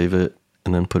like to save it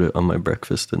and then put it on my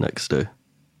breakfast the next day.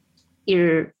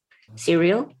 Your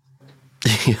cereal?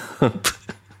 Yep.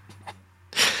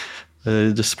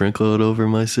 I just sprinkle it over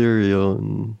my cereal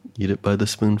and eat it by the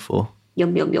spoonful.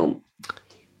 Yum, yum, yum.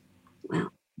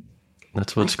 Wow.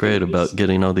 That's what's great about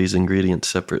getting all these ingredients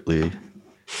separately.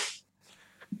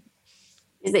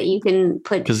 is that you can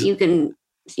put 'Cause- you can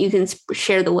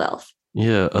share the wealth.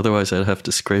 Yeah, otherwise I'd have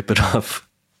to scrape it off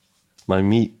my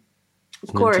meat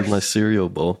Of course. into my cereal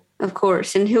bowl. Of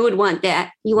course. And who would want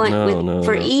that? You want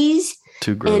for No. ease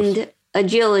Too gross. and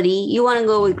agility, you want to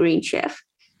go with Green Chef.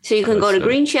 So you can go to That's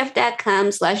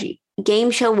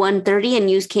greenchef.com/gameshow130 and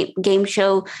use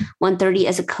gameshow130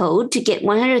 as a code to get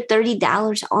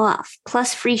 $130 off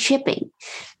plus free shipping.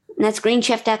 And that's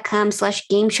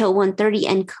greenchef.com/gameshow130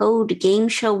 and code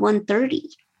gameshow130.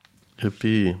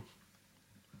 Yippee.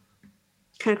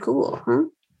 Kind of cool, huh?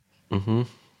 Mm-hmm.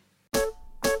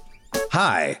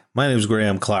 Hi, my name is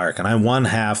Graham Clark, and I'm one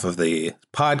half of the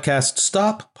podcast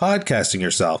Stop Podcasting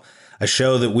Yourself, a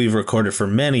show that we've recorded for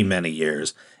many, many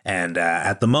years. And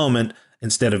at the moment,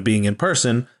 instead of being in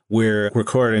person, we're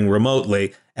recording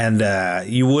remotely, and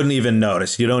you wouldn't even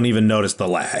notice. You don't even notice the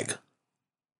lag.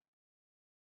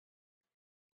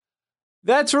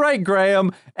 That's right,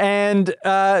 Graham. And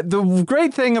the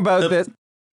great thing about this...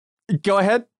 Go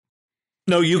ahead.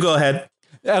 No, you go ahead.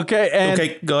 Okay.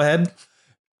 Okay, go ahead.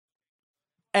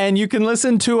 And you can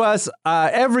listen to us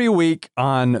every week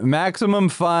on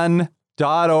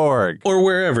MaximumFun.org. Or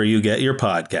wherever you get your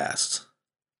podcasts.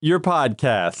 Your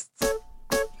podcasts.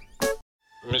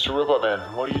 Mr. Robot Man,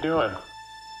 what are you doing?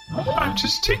 I'm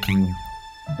just taking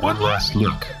one last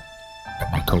look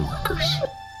at my coworkers.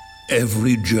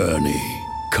 Every journey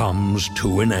comes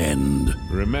to an end.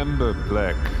 Remember,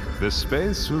 Plek, the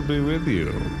space will be with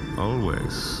you,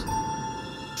 always.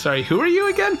 Sorry, who are you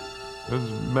again?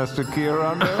 Is Master Key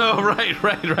around there? Oh, right,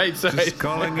 sorry. Just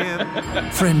calling in.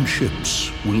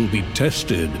 Friendships will be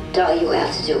tested. Doll, you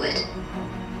have to do it.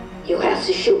 You have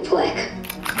to shoot Plek.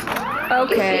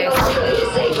 Okay.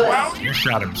 Wow, you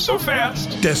shot him so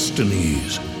fast.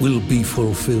 Destinies will be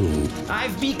fulfilled.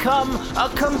 I've become a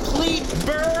complete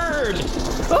bird.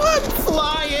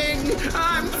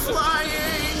 I'm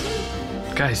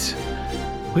flying. Guys,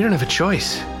 we don't have a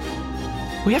choice.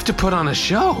 We have to put on a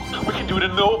show. We can do it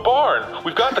in the old barn.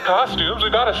 We've got the costumes,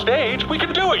 we've got a stage. We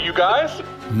can do it, you guys.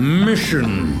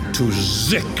 Mission to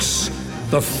Zix,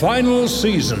 the final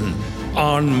season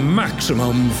on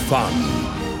Maximum Fun.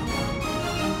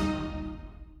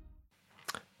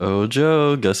 Oh,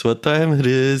 Joe, guess what time it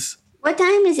is? What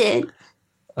time is it?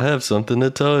 I have something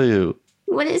to tell you.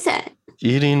 What is that?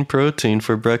 Eating protein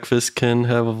for breakfast can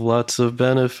have lots of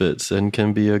benefits and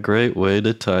can be a great way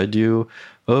to tide you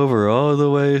over all the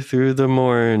way through the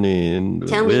morning.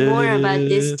 Tell me more about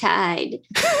this tide.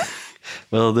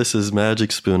 Well, this is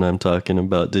Magic Spoon I'm talking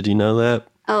about. Did you know that?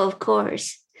 Oh, of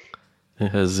course. It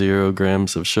has 0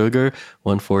 grams of sugar,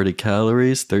 140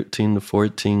 calories, 13 to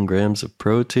 14 grams of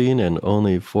protein, and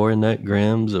only 4 net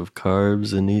grams of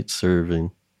carbs in each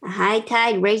serving. A high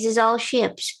tide raises all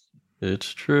ships.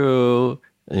 It's true.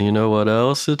 And you know what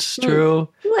else it's true?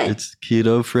 What? It's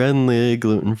keto-friendly,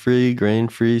 gluten-free,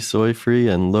 grain-free, soy-free,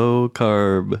 and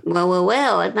low-carb.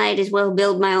 Well, I might as well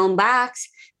build my own box,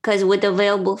 because with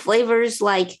available flavors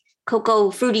like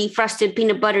cocoa, fruity, frosted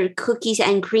peanut butter, cookies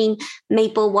and cream,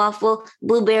 maple, waffle,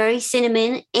 blueberry,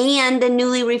 cinnamon, and the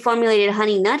newly reformulated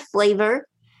honey nut flavor,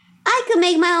 I could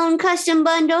make my own custom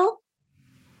bundle.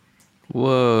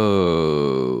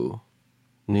 Whoa.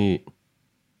 Neat.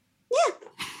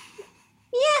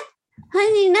 Yeah.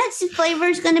 Honey nuts flavor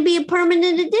is going to be a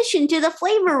permanent addition to the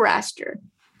flavor roster.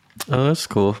 Oh, that's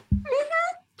cool.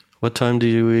 What time do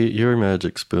you eat your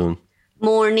Magic Spoon?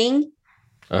 Morning.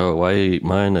 Oh, I eat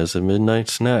mine as a midnight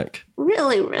snack.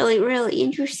 Really, really, really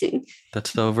interesting.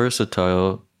 That's how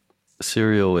versatile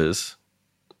cereal is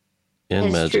in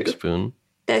That's Magic true. Spoon.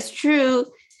 That's true.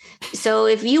 So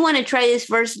if you want to try this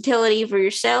versatility for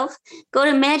yourself, go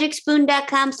to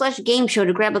magicspoon.com/gameshow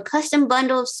to grab a custom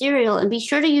bundle of cereal and be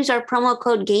sure to use our promo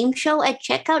code GAMESHOW at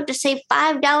checkout to save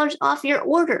 $5 off your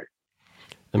order.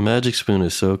 And Magic Spoon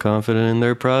is so confident in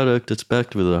their product, it's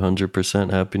backed with a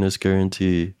 100% happiness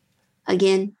guarantee.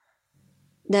 Again,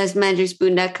 that's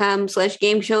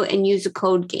magicspoon.com/gameshow and use the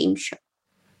code GAMESHOW.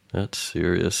 That's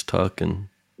serious talking.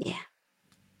 Yeah.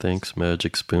 Thanks,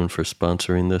 Magic Spoon, for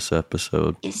sponsoring this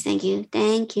episode. Yes, thank you.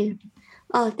 Thank you.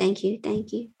 Oh, thank you.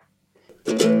 Thank you.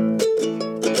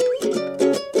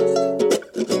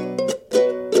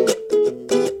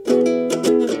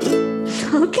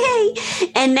 Okay.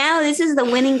 And now this is the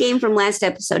winning game from last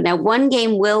episode. Now, one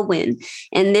game will win,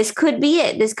 and this could be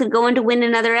it. This could go on to win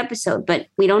another episode, but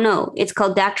we don't know. It's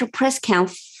called Dr. Press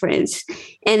Conference,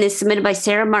 and it's submitted by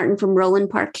Sarah Martin from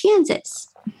Roland Park, Kansas.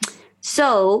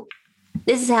 So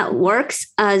this is how it works.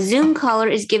 A Zoom caller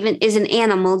is an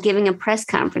animal giving a press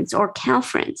conference or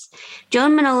conference.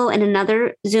 Joan Manolo and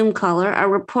another Zoom caller are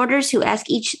reporters who ask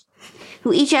each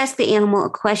who each ask the animal a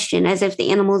question as if the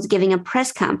animal is giving a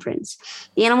press conference.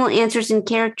 The animal answers in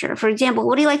character. For example,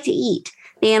 what do you like to eat?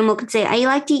 The animal could say, I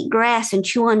like to eat grass and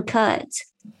chew on cuds.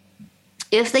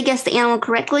 If they guess the animal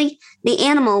correctly, the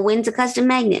animal wins a custom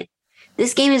magnet.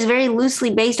 This game is very loosely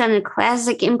based on a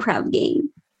classic improv game.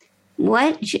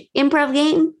 What? Improv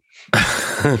game?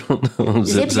 I don't know.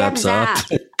 Zip, zap, zap.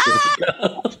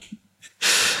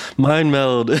 Mind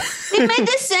meld. We made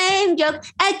the same joke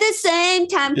at the same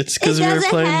time. It's because we were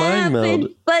playing Mind Meld.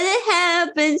 But it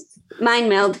happens. Mind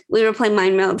meld. We were playing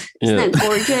Mind Meld. Isn't that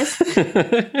gorgeous?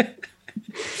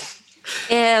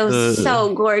 It was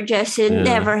so gorgeous. It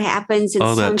never happens.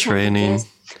 All that training.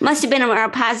 Must have been our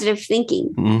positive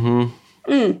thinking.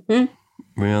 Mm-hmm. Mm-hmm.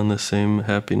 We're on the same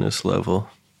happiness level.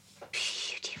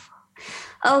 Beautiful.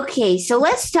 Okay, so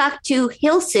let's talk to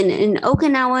Hilson in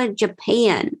Okinawa,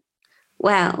 Japan.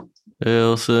 Wow.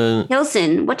 Hilson.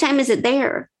 Hilson, what time is it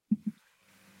there?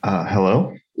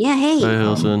 Hello? Yeah, hey. Hi,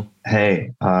 Hilson.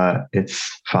 Hey,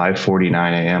 it's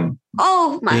 5:49 a.m.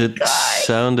 Oh my God. It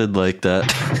sounded like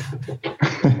that.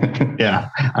 Yeah,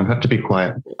 I have to be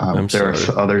quiet. There are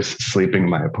others sleeping in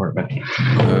my apartment.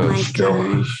 Oh my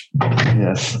gosh.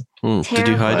 Yes. Did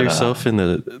you hide yourself in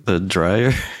the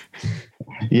dryer?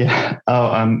 Yeah.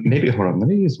 Oh, maybe hold on. Let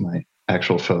me use my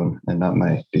actual phone and not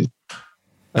my.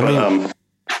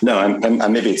 No,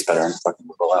 maybe it's better. I'm fucking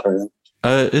a little louder.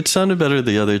 It sounded better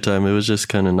the other time. It was just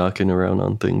kind of knocking around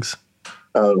on things.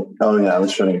 Oh yeah, I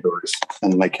was shutting doors,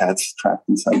 and my cat's trapped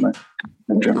inside my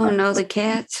bedroom. Oh no, the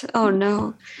cats! Oh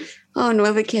no,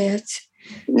 the cats!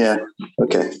 Yeah.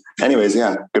 Okay. Anyways,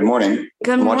 yeah. Good morning.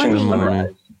 Good morning. Watching the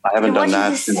sunrise. I haven't done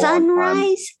that the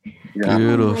sunrise. Yeah.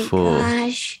 Beautiful. Oh my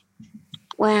gosh!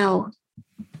 Wow.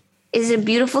 Is it a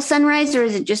beautiful sunrise or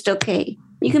is it just okay?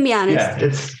 You can be honest. Yeah,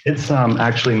 it's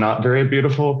actually not very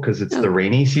beautiful because it's the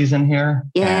rainy season here.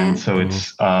 Yeah. And so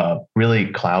it's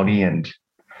really cloudy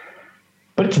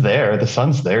but it's there. The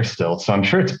sun's there still. So I'm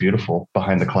sure it's beautiful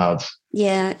behind the clouds.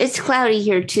 Yeah, it's cloudy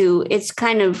here too. It's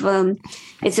kind of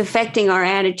it's affecting our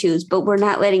attitudes, but we're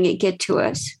not letting it get to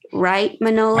us. Right,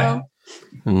 Manolo?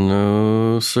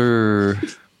 No, sir.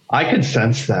 I could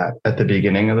sense that at the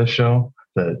beginning of the show.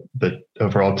 The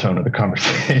overall tone of the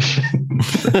conversation.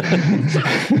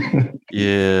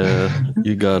 Yeah,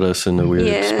 you got us in a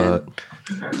weird spot.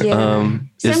 Yeah.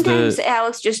 Sometimes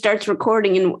Alex just starts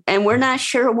recording and we're not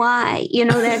sure why. You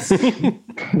know, that's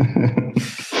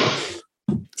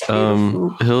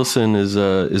Hilson, is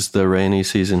the rainy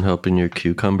season helping your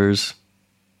cucumbers?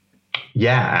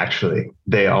 Yeah, actually.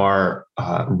 They are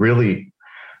really.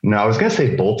 No, I was going to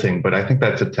say bolting, but I think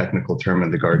that's a technical term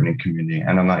in the gardening community,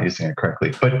 and I'm not using it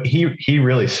correctly. But he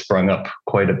really sprung up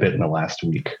quite a bit in the last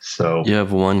week. So you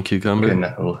have one cucumber?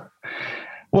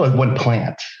 Well, one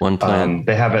plant. One plant.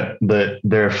 They haven't. I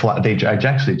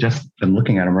actually just been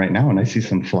looking at them right now, and I see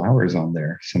some flowers on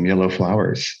there, some yellow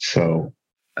flowers. So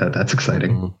that's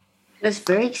exciting. That's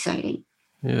very exciting.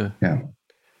 Yeah. Yeah.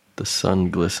 The sun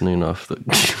glistening off the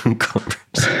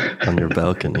cucumbers on your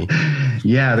balcony.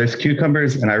 Yeah, there's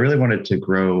cucumbers, and I really wanted to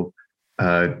grow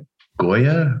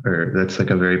Goya, or that's like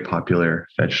a very popular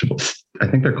vegetable. I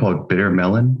think they're called bitter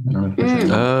melon. I don't know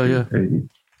if Oh, yeah.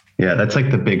 Yeah, that's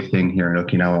like the big thing here in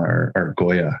Okinawa are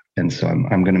Goya. And so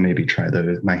I'm going to maybe try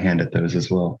my hand at those as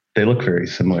well. They look very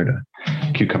similar to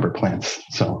cucumber plants.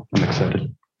 So I'm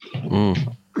excited.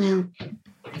 Yeah.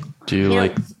 Do you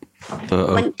like the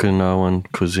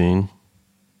Okinawan cuisine?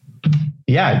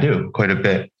 Yeah, I do quite a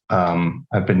bit.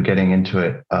 I've been getting into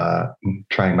it,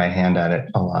 trying my hand at it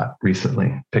a lot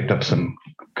recently. Picked up some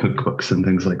cookbooks and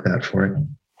things like that for it.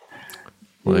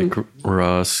 Like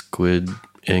raw squid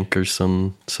ink or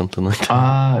something like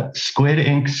that? Squid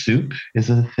ink soup is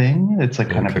a thing. It's like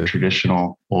kind of a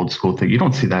traditional old school thing. You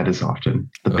don't see that as often.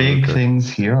 The big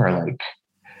things here are like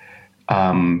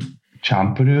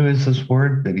champuru is this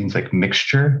word that means like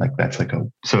mixture. Like that's like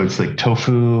so it's like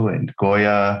tofu and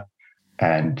Goya,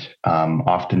 and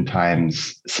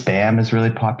oftentimes Spam is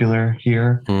really popular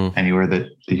here, anywhere that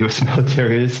the U.S.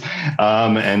 military is.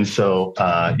 And so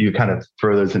you kind of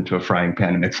throw those into a frying pan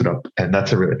and mix it up. And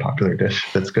that's a really popular dish.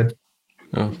 That's good.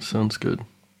 Oh, sounds good.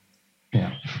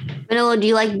 Yeah. Manolo, do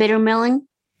you like bitter melon?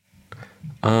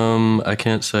 I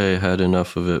can't say I had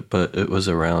enough of it, but it was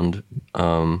around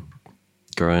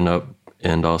growing up,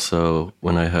 and also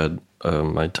when I had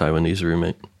my Taiwanese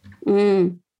roommate.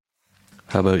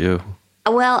 How about you?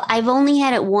 Well, I've only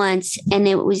had it once, and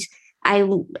it was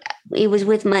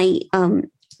with my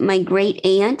my great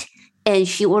aunt, and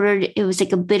she ordered, it was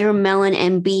like a bitter melon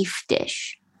and beef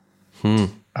dish.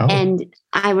 And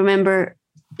I remember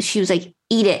she was like,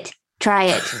 "Eat it, try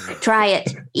it,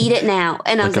 eat it now,"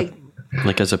 and I was like,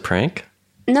 as a prank?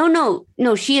 No.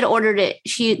 She had ordered it.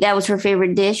 That was her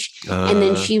favorite dish, and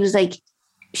then she was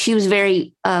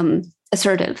very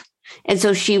assertive, and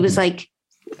so she was like,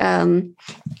 you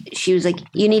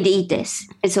need to eat this,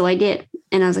 and so I did,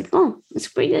 and I was like, oh, that's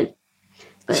pretty good.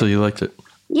 But, so you liked it?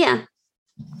 Yeah.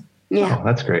 Yeah. Oh,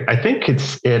 that's great. I think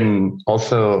it's in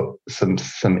also some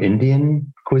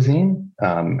Indian cuisine.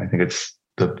 I think it's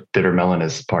the bitter melon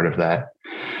is part of that.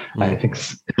 I think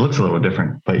it looks a little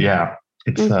different, but yeah,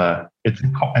 it's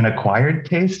an acquired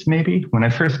taste. Maybe when I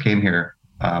first came here,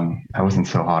 I wasn't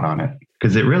so hot on it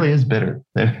because it really is bitter.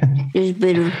 It's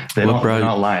bitter. They're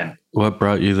not lying. What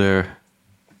brought you there?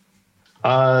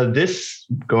 This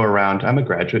go around, I'm a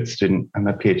graduate student. I'm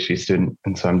a PhD student,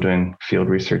 and so I'm doing field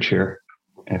research here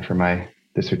and for my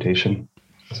dissertation.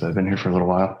 So I've been here for a little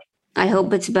while. I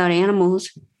hope it's about animals.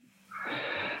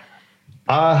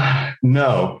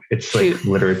 No, it's like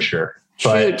literature.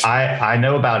 But Shoot. I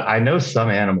know some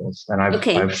animals, and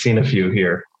I've seen a few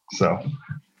here. So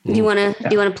do you wanna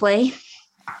play?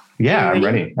 Yeah, I'm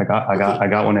ready. I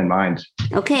got one in mind.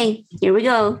 Okay, here we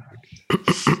go.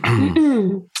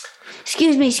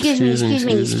 Excuse me.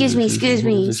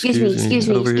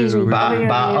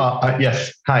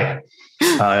 Yes. Hi.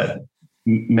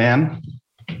 Ma'am.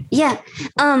 Yeah.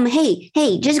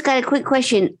 Hey, just got a quick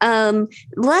question.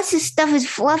 Lots of stuff is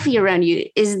fluffy around you.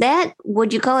 Is that,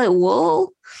 would you call it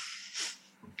wool?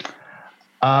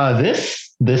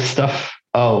 This stuff,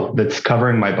 that's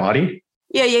covering my body?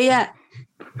 Yeah.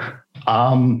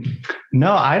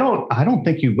 No, I don't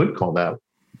think you would call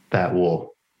that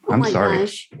wool. I'm sorry.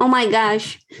 Gosh. Oh my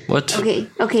gosh. What? Okay.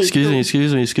 Excuse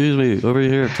me. Over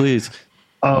here, please.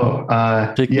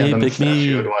 Pick me.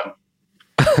 One.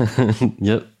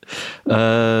 Yep.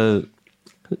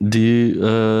 Do you?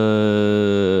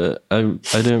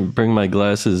 I didn't bring my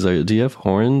glasses. Do you have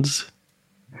horns?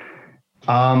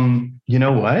 You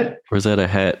know what? Or is that a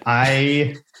hat?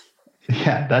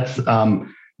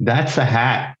 That's a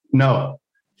hat. No.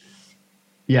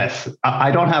 Yes,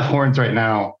 I don't have horns right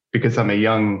now because I'm a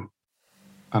young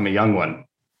one,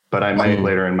 but I might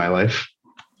later in my life.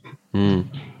 Oh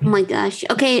my gosh.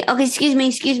 Okay. Excuse me.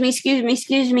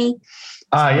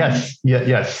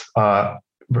 Yes.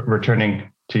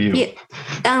 Returning to you. Yeah.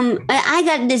 I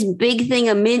got this big thing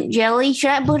of mint jelly.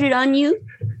 Should I put it on you?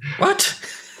 What?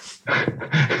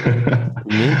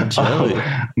 Mint jelly.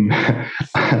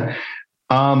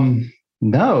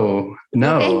 No.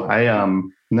 Okay.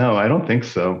 No, I don't think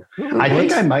so. I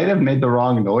think I might have made the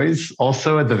wrong noise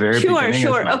also at the very beginning.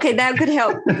 Sure. Okay, that could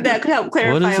help. That could help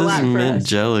clarify what is a lot this for mint us.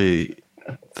 jelly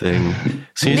thing?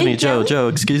 Excuse me, Joe.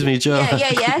 Excuse me, Joe.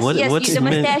 Yeah. What's the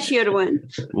mustachioed one?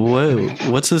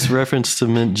 What's this reference to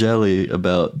mint jelly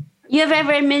about? You have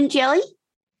ever had mint jelly?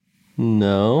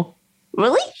 No.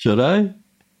 Really? Should I?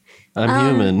 I'm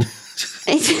human.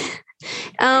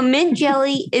 Mint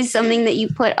jelly is something that you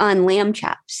put on lamb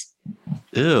chops.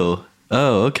 Ew.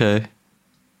 Oh, okay.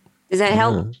 Does that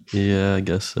help? Yeah, I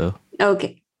guess so.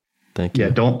 Okay. Thank you. Yeah,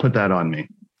 don't put that on me.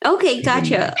 Okay,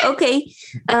 gotcha. Okay.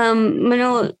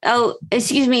 Manolo,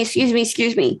 excuse me.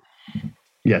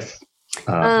 Yes.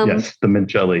 Yes, the mint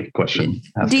jelly question.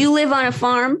 Do you live on a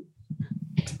farm?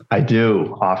 I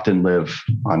do often live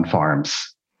on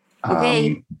farms.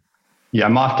 Okay. Yeah,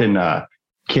 I'm often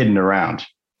kidding around.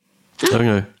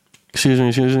 Okay. Excuse me.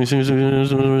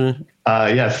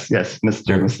 Yes,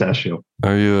 Mr. Mustachio.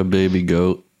 Are you a baby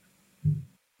goat?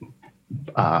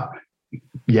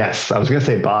 Yes, I was going to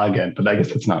say ba again, but I guess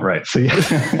that's not right. So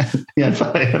yes,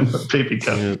 I am a baby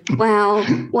goat.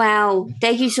 Wow.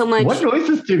 Thank you so much. What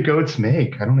noises do goats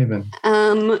make? I don't even.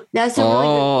 That's a really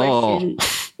good question.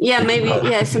 Yeah, maybe.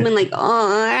 Yeah, something like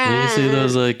You see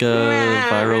those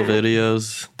viral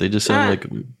videos? They just sound like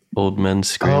old men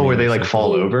screaming. Oh, where they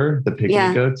fall over, the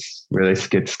pygmy goats, where they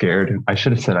get scared. I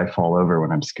should have said I fall over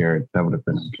when I'm scared. That would have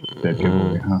been a good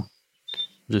giveaway, huh?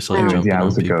 Just jumping I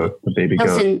was on a goat, a baby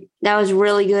Listen, goat. that was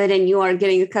really good, and you are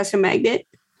getting a custom magnet.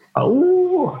 Okay.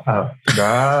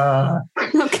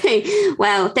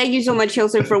 Wow. Thank you so much,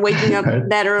 Hilson, for waking up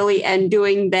that early and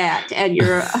doing that at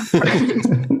your apartment.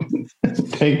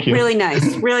 Thank you. Really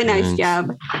nice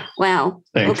job. Wow.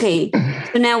 Thanks. Okay.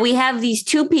 So now we have these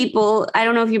two people. I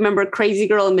don't know if you remember Crazy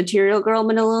Girl and Material Girl,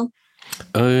 Manolo.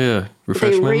 Oh yeah.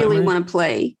 They really want to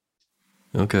play.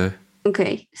 Okay.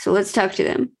 So let's talk to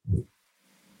them.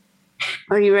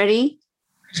 Are you ready?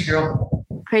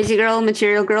 Crazy Girl,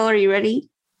 Material Girl, are you ready?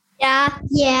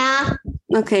 Yeah.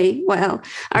 Okay. Wow.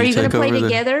 Are you going to play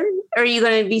together or are you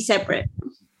going to be separate?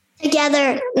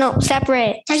 Together. No,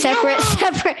 separate. Separate.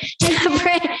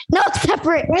 No,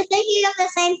 separate. We're thinking of the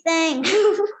same thing.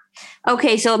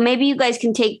 Okay, so maybe you guys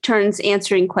can take turns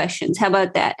answering questions. How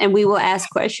about that? And we will ask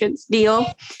questions. Deal?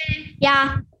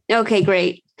 Yeah. Okay,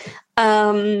 great.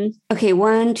 Okay,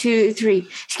 1, 2, 3.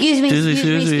 Excuse me.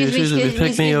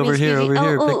 Pick me over here.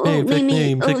 Pick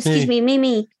me. Excuse me,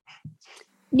 Mimi.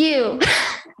 You.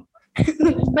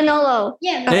 Manolo.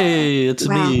 Yeah. Hey, it's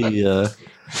me.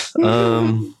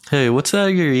 Hey, what's that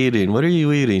you're eating? What are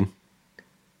you eating?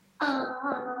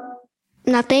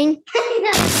 Nothing.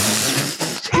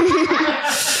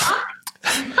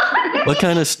 What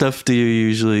kind of stuff do you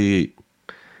usually eat?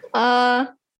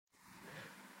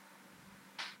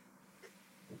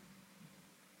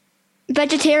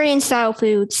 Vegetarian style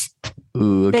foods.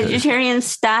 Ooh, okay. Vegetarian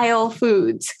style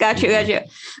foods. Gotcha.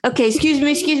 Okay, excuse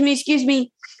me.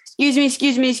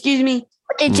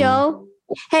 Okay, Joe.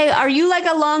 Hey, are you like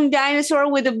a long dinosaur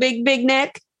with a big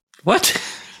neck? What?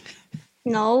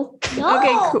 No.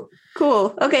 Okay,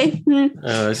 cool. Okay.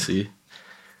 Oh, I see.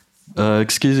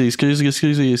 Excuse me.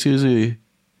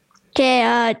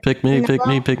 Okay, Pick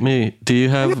me. Do you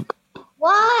have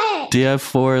what?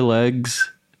 4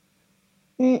 legs?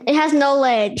 It has no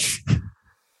legs.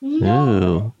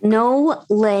 Ew. No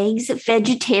legs,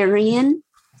 vegetarian.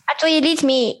 Actually, it eats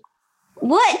meat.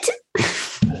 What?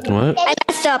 What? I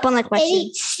messed up on the question. It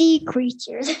eats sea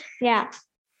creatures. Yeah.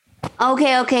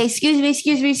 Okay. Excuse me.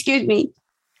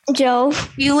 Joe.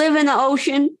 You live in the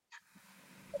ocean?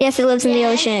 Yes, it lives in the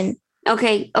ocean.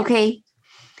 Okay.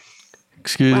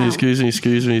 Excuse me.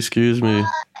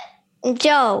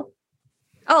 Joe.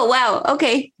 Oh, wow.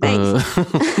 Okay. Thanks.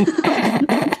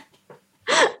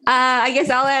 I guess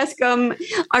I'll ask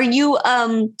are you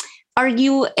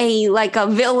a like a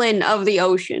villain of the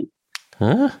ocean?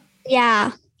 Huh?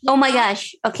 Yeah. Oh my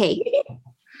gosh. Okay.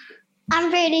 I'm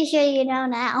pretty sure you know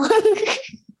now.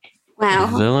 Wow.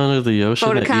 Villain of the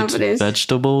ocean that eats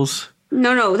vegetables?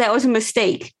 No, that was a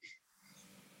mistake.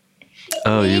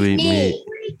 Oh, you eat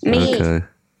meat. Okay.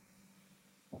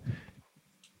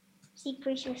 Sea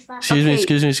creature style.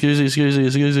 Excuse me.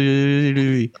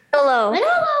 Hello.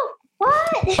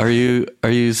 What? Are you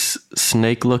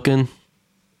snake looking?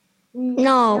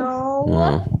 No.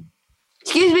 No.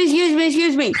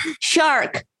 Excuse me.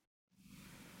 Shark.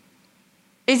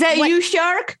 Is that you,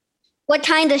 shark? What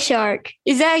kind of shark?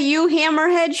 Is that you,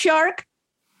 hammerhead shark?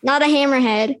 Not a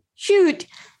hammerhead. Shoot.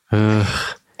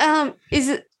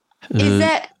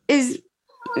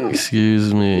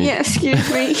 Excuse me. Yeah,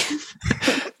 excuse me.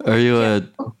 Are you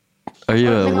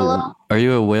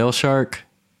a whale shark?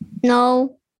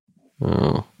 No.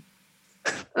 Oh.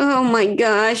 Oh my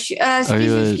gosh.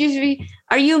 Excuse me.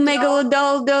 Are you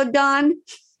Megalodon?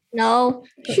 No.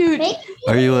 Shoot.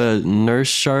 Are you a nurse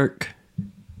shark?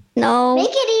 No. Make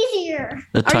it easier.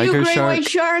 A tiger Are you a great shark? white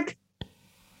shark?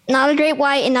 Not a great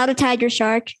white and not a tiger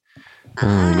shark. Oh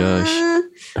my gosh.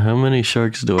 How many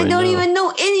sharks do I know? I don't even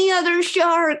know any other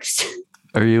sharks.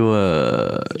 Are you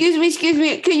Excuse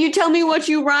me. Can you tell me what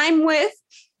you rhyme with?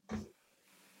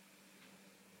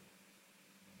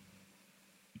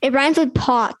 It rhymes with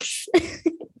pots.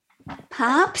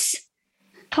 Pops?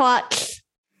 Pots.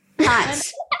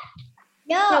 Pots.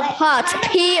 No, pots.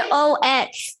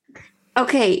 P-O-X.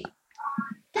 Okay.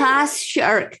 Pos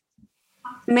shark.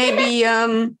 Maybe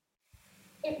It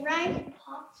rhymes with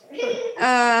pots.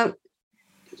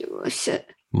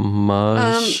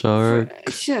 shark?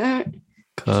 Shark.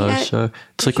 Shark.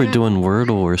 It's like we're doing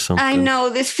Wordle or something. I know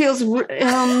this feels shark.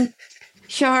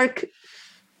 Shark.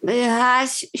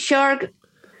 Last shark.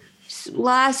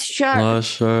 Class shark.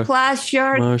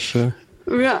 Shark.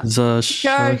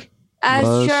 Shark.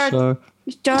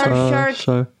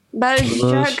 Shark. Buzz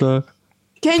shark.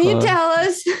 Can you tell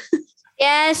us?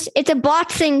 Yes, it's a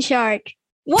boxing shark.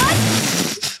 What?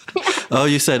 Oh,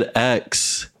 you said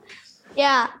X.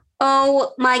 Yeah.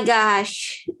 Oh my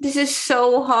gosh. This is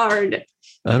so hard.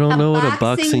 I don't know what a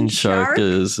boxing shark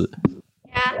is.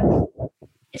 Yeah.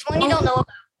 It's one you don't know about.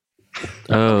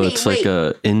 Oh, Okay, it's like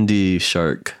a indie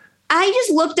shark. I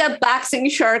just looked up boxing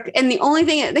shark, and the only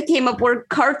thing that came up were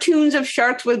cartoons of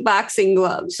sharks with boxing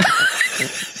gloves.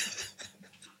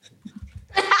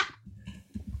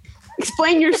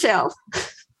 Explain yourself.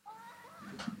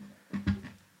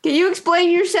 Can you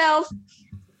explain yourself?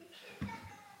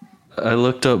 I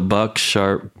looked up box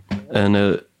shark, and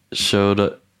it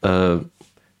showed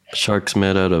sharks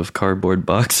made out of cardboard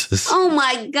boxes. Oh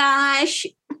my gosh.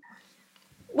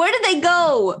 Where did they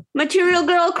go? Material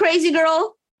girl, crazy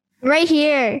girl? Right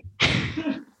here.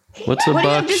 What's a What do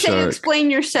you box have to say to shark?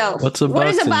 explain yourself? What's a What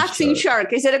is a boxing boxing shark?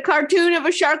 shark? Is it a cartoon of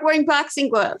a shark wearing boxing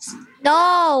gloves?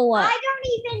 No. I don't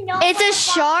even know. It's a what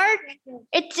shark.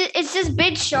 It's this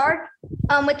big shark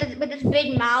with this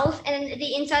big mouth, and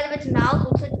the inside of its mouth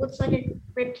looks like a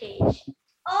rib cage.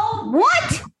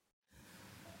 What?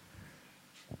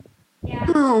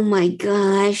 Oh my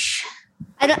gosh.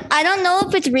 I don't know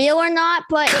if it's real or not,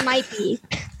 but it might be.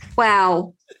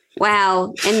 Wow.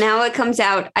 And now it comes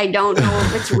out. I don't know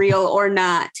if it's real or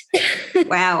not.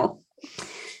 Wow.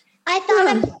 I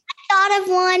thought of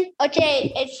one.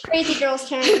 Okay, it's Crazy Girl's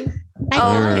turn.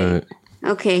 All right.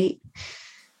 Okay.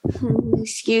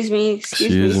 Excuse me.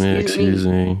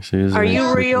 Are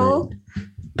you real?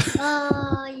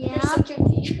 Yeah.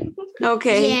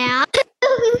 Okay. Yeah.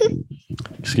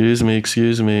 Excuse me.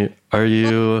 Are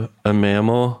you a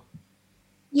mammal?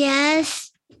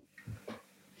 Yes.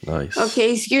 Nice.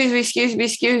 Okay, excuse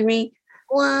me.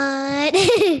 What?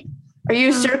 Are you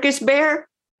a circus bear?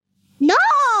 No.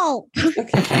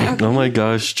 Okay. Oh my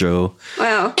gosh, Joe.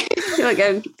 Wow. I feel like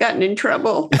I've gotten in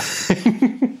trouble.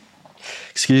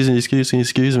 Excuse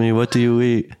me. What do you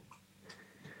eat?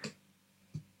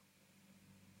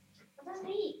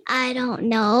 I don't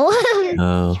know.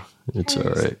 Oh, it's all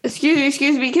right. Excuse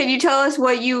me. Can you tell us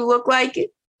what you look like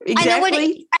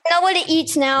exactly? I know what it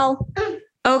eats now.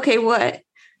 Okay, what?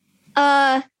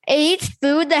 It eats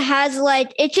food that has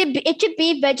like it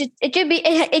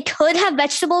could have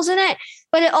vegetables in it,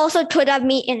 but it also could have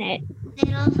meat in it.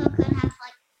 It also could have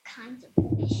like kinds of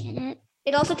fish in it.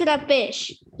 It also could have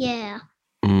fish. Yeah.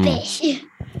 Mm. Fish.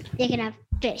 They can have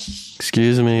fish.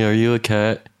 Excuse me, are you a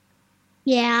cat?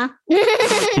 Yeah.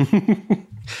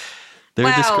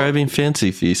 They're describing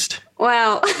Fancy Feast.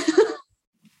 Wow.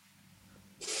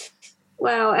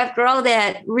 Wow. After all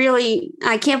that, really,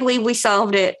 I can't believe we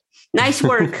solved it. Nice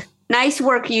work. Nice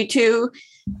work, you two.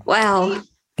 Wow.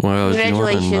 Wow, do you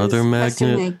want another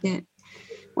magnet?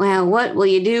 Wow, what will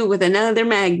you do with another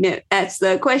magnet? That's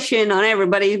the question on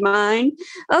everybody's mind.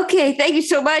 Okay, thank you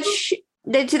so much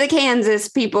to the Kansas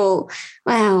people.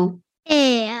 Wow.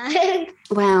 Yeah.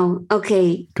 Wow.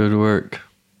 Okay. Good work.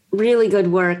 Really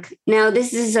good work. Now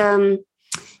this is it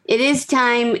is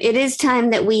time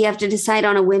that we have to decide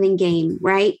on a winning game,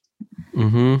 right?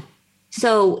 Mm-hmm.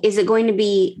 So is it going to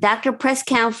be Dr. Press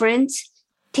Conference,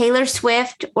 Taylor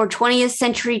Swift, or 20th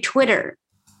Century Twitter?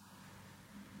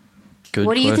 Good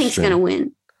What do you think's going to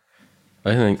win?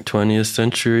 I think 20th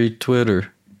Century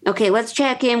Twitter. Okay, let's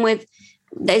check in with,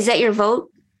 is that your vote?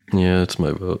 Yeah, that's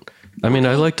my vote. I mean,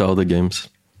 I liked all the games.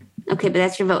 Okay, but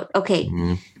that's your vote. Okay.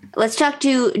 Let's talk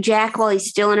to Jack while he's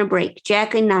still on a break.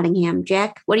 Jack in Nottingham.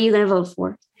 Jack, what are you going to vote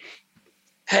for?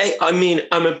 Hey, I mean,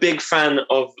 I'm a big fan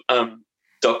of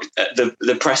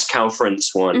the press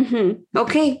conference one. Mm-hmm.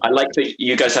 Okay. I like that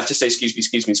you guys have to say,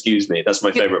 excuse me. That's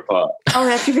my favorite part. Oh,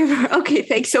 that's your favorite. Okay,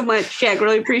 thanks so much, Jack.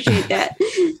 Really appreciate that.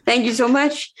 Thank you so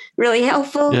much. Really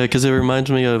helpful. Yeah, because it reminds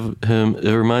me of him.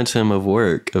 It reminds him of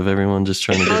work, of everyone just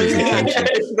trying to get his attention.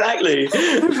 Exactly.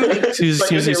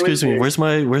 Excuse me. Where's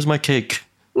my cake?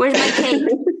 Where's my cake?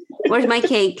 Where's my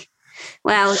cake?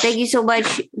 Wow, thank you so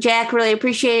much, Jack. Really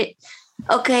appreciate it.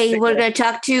 Okay, we're going to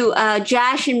talk to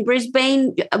Josh in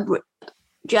Brisbane.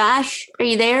 Josh, are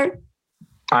you there?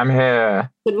 I'm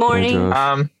here. Good morning.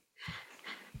 I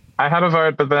had a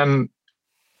vote, but then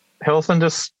Hilson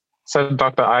just said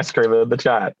Dr. Ice Cream in the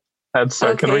chat. And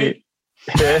so can we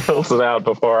hear Hilson out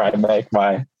before I make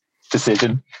my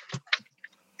decision?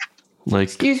 Like,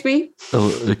 excuse me?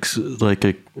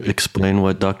 Explain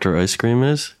what Dr. Ice Cream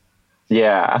is?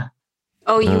 Yeah.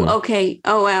 Oh, okay.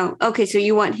 Oh, wow. Okay, so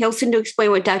you want Hilson to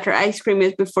explain what Dr. Ice Cream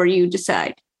is before you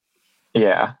decide?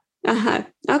 Yeah. Uh-huh.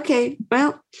 Okay.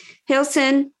 Well,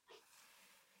 Hilson.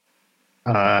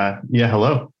 Yeah,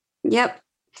 hello. Yep.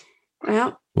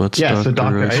 Well. So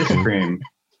Dr. Ice Cream.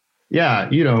 Yeah,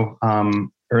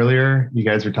 earlier you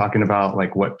guys were talking about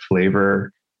like what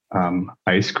flavor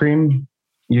ice cream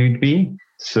you'd be.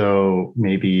 So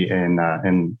maybe in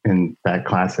that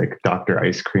classic Dr.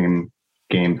 Ice Cream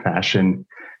game fashion,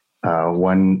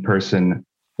 one person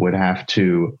would have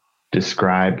to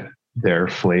describe their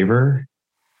flavor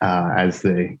as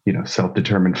the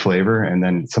self-determined flavor, and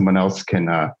then someone else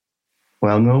can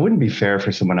well, no, it wouldn't be fair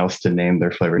for someone else to name their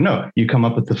flavor. No, you come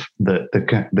up with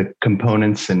the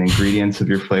components and ingredients of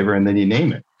your flavor, and then you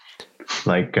name it.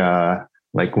 Like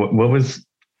what was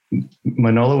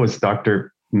Manolo was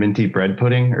Dr. Minty Bread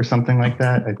Pudding or something like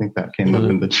that. I think that came up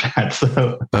in the chat.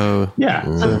 So yeah.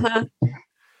 So,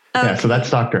 so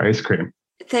that's Dr. Ice Cream.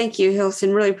 Thank you,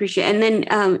 Hilson. Really appreciate it. And then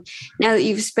now that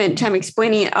you've spent time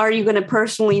explaining it, are you going to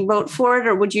personally vote for it,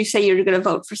 or would you say you're going to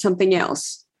vote for something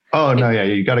else? Oh, no, yeah,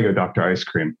 you got to go Dr. Ice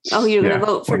Cream. Oh, you're going to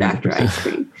vote for 100%. Dr. Ice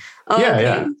Cream. Oh, yeah, okay.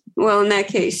 yeah. Well, in that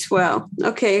case, well,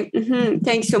 okay.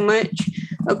 Thanks so much.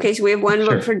 Okay, so we have one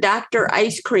vote for Dr.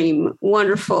 Ice Cream.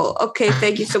 Wonderful. Okay,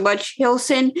 thank you so much,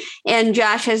 Hilson. And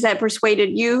Josh, has that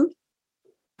persuaded you?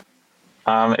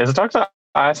 Is Dr.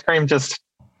 Ice Cream just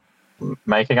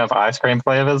making up ice cream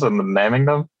flavors and then naming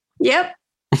them? Yep.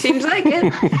 Seems like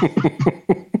it.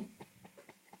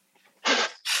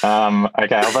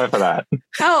 Okay, I'll vote for that.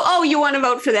 Oh, you want to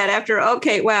vote for that after?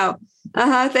 Okay, wow.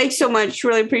 Thanks so much.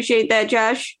 Really appreciate that,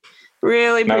 Josh.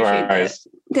 Really No appreciate that. worries.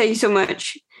 Thank you so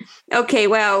much. Okay,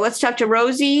 wow. Let's talk to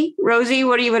Rosie. Rosie,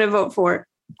 what are you going to vote for?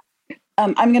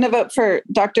 I'm going to vote for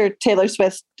Dr. Taylor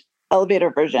Swift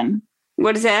elevator version.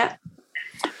 What is that?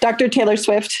 Dr. Taylor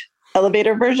Swift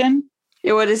elevator version.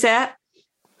 Yeah, what is that?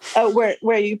 Oh,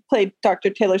 where you play Dr.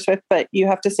 Taylor Swift, but you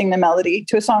have to sing the melody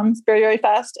to a song very, very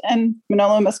fast, and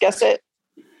Manolo must guess it.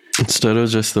 Instead of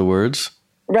just the words?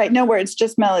 Right, no words,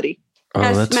 just melody. Oh,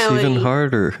 Just that's melody. even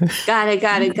harder. Got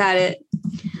it.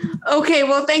 Okay,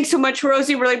 well, thanks so much,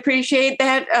 Rosie. Really appreciate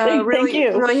that. Thank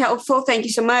you. Really helpful. Thank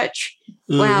you so much.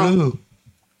 Wow. Ooh.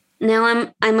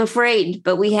 Now I'm afraid,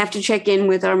 but we have to check in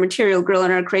with our material girl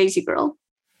and our crazy girl.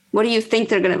 What do you think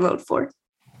they're going to vote for?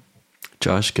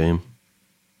 Josh game.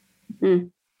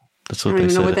 That's what I don't they even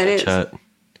said know what in that the is. chat.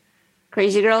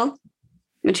 Crazy girl?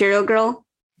 Material girl?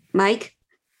 Mike?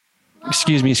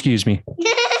 Excuse me.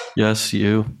 Yes,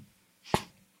 you.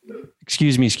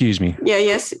 Excuse me. Yeah,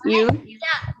 yes, you.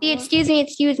 Excuse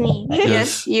me.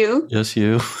 Yes, you. Yes,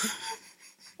 you.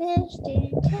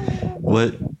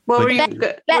 What? What were you going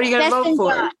to vote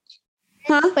for? Josh.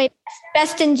 Huh? Wait,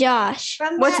 Best in Josh.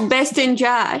 What's Best in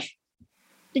Josh?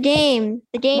 The game.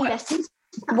 What? Best in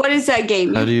What is that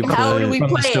game? How do you How play do it? we From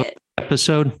the play it?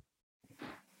 episode?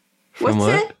 From What's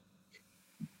what? that?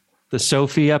 The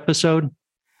Sophie episode?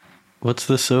 What's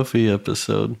the Sophie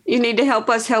episode? You need to help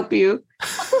us help you.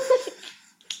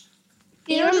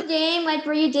 There was a game like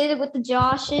where you did it with the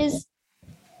Joshes.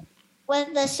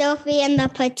 With the Sophie and the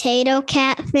potato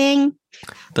cat thing.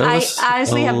 That was, I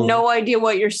honestly have no idea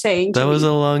what you're saying. That was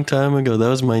a long time ago. That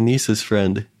was my niece's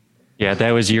friend. Yeah,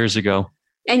 that was years ago.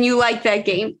 And you like that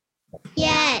game?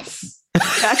 Yes.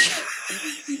 Gotcha.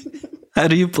 How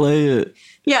do you play it?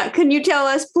 Yeah, can you tell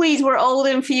us, please? We're old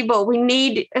and feeble. We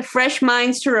need fresh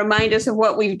minds to remind us of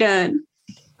what we've done.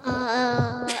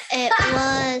 It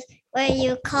was where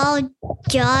you call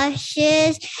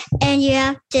Josh's and you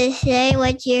have to say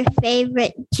what's your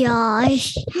favorite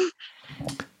Josh.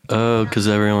 Oh, because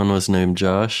everyone was named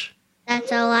Josh.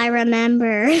 That's all I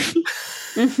remember.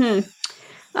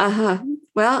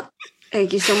 Well,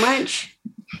 thank you so much.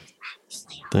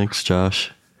 Thanks,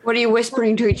 Josh. What are you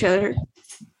whispering to each other?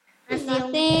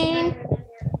 Nothing.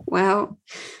 Wow.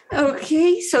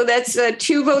 Okay, so that's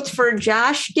 2 votes for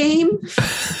Josh game.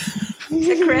 Is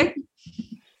that correct?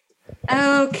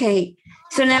 Okay.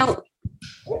 So now,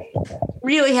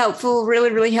 really helpful,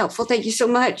 really helpful. Thank you so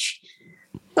much.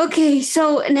 Okay,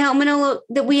 so now Manolo,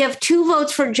 that we have 2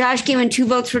 votes for Josh game and 2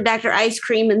 votes for Dr. Ice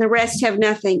Cream, and the rest have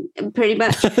nothing, pretty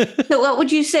much. So what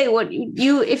would you say? What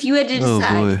you if you had to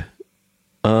decide?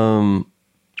 Oh boy.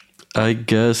 I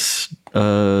guess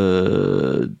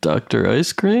Dr.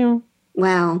 Ice Cream?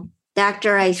 Wow.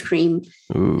 Dr. Ice Cream.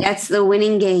 Ooh. That's the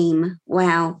winning game.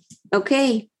 Wow.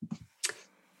 Okay.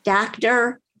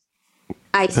 Dr.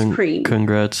 Ice Cream.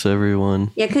 Congrats,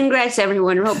 everyone. Yeah, congrats,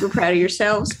 everyone. I hope you're proud of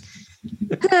yourselves.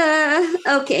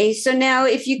 Okay, so now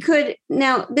if you could,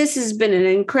 now this has been an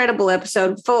incredible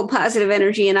episode full of positive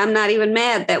energy, and I'm not even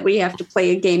mad that we have to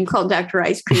play a game called Dr.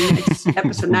 Ice Cream next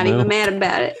episode. Not No. even mad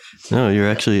about it. No, you're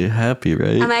actually happy,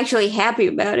 right? I'm actually happy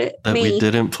about it. that we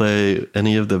didn't play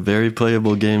any of the very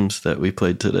playable games that we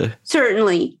played today.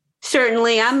 Certainly,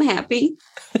 I'm happy.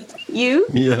 You?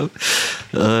 Yep.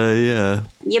 Yeah.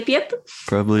 Yep.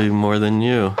 Probably more than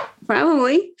you.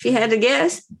 Probably, if you had to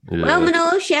guess. Yeah. Well,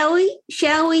 Manolo, shall we?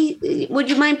 Would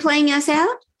you mind playing us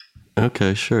out?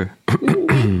 Okay, sure.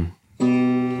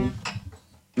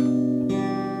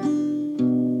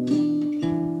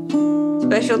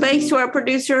 Special thanks to our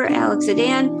producer, Alex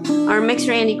Adan, our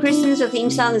mixer, Andy Christens. The theme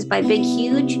song is by Big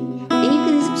Huge. And you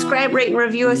can subscribe, rate, and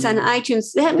review us on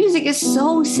iTunes. That music is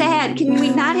so sad. Can we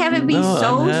not have it be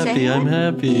so sad? I'm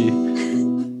happy.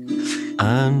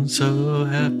 I'm so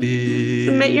happy.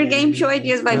 Submit your game show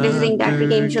ideas by visiting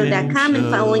drgameshow.com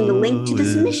and following the link to the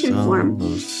submission form.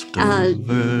 You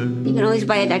can always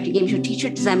buy a Dr. Game Show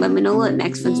t-shirt designed by Manolo at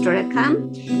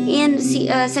maxfunstore.com and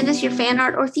send us your fan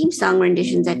art or theme song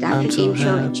renditions at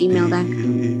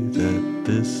drgameshow@gmail.com. That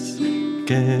this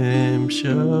game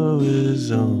show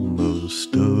is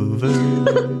almost over.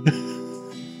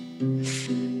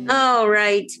 All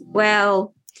right.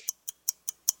 Well.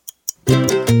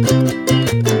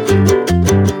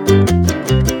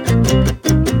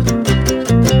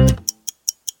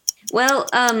 Well,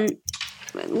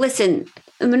 listen,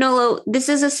 Manolo, this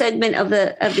is a segment of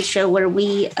the show where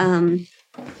we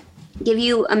give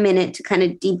you a minute to kind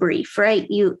of debrief, right?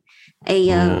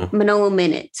 Manolo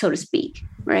minute, so to speak,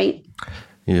 right?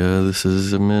 Yeah, this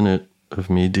is a minute of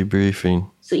me debriefing.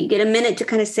 So you get a minute to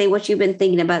kind of say what you've been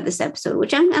thinking about this episode,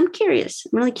 which I'm curious.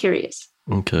 I'm really curious.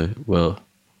 Okay, well,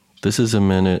 this is a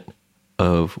minute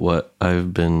of what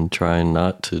I've been trying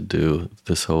not to do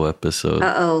this whole episode.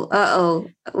 Uh-oh.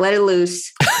 Let it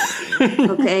loose.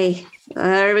 Okay,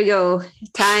 there we go.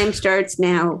 Time starts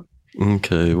now.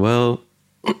 Okay, well,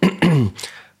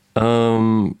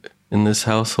 in this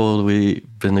household, we've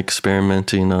been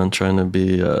experimenting on trying to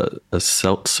be a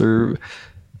seltzer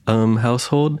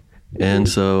household. And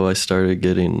so I started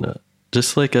getting,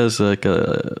 just like as like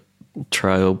a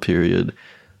trial period.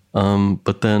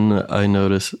 But then I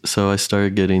noticed, so I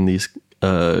started getting these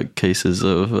cases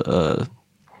of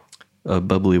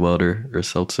bubbly water or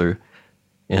seltzer.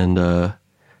 And I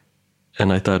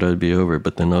thought I'd be over,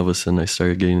 but then all of a sudden I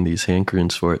started getting these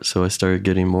hankerings for it. So I started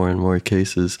getting more and more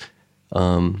cases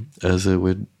as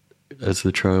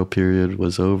the trial period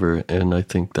was over. And I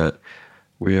think that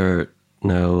we are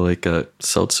now like a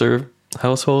seltzer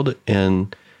household,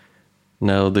 and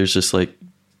now there's just like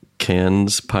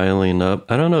cans piling up.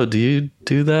 I don't know. Do you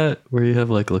do that where you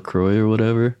have like LaCroix or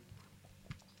whatever?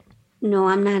 No,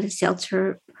 I'm not a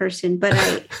seltzer person,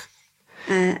 but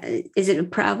is it a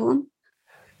problem?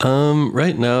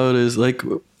 Right now it is. Like,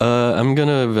 I'm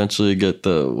gonna eventually get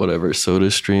the whatever Soda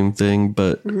Stream thing,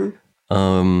 but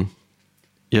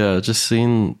yeah, just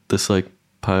seeing this like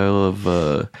pile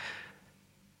of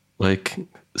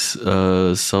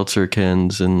seltzer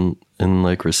cans and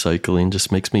like recycling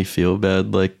just makes me feel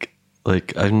bad. Like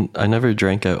I never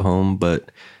drank at home, but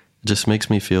it just makes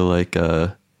me feel like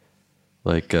a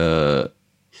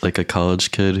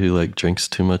college kid who like drinks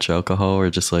too much alcohol, or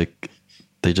just like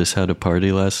they just had a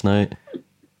party last night,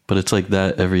 but it's like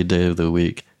that every day of the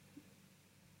week,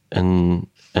 and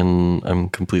I'm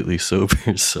completely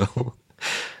sober, so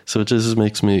it just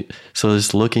makes me, so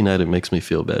just looking at it makes me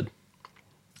feel bad.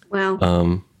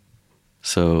 Wow.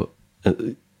 So,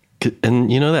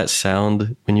 and you know that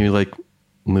sound when you like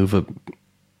move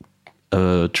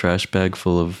a trash bag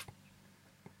full of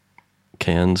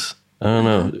cans? I don't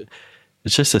know.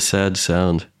 It's just a sad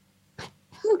sound.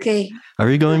 Okay. Are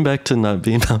we going back to not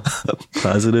being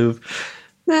positive?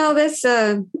 Well, that's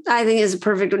I think is a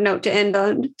perfect note to end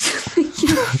on. Thank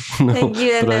you. No, Thank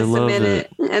you. And but I that's a love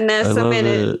minute. it. And that's I a love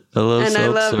minute. it. I love and seltzer.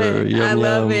 I love it. Yum, I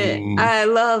love it. yum. I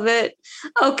love it.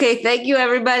 Okay. Thank you,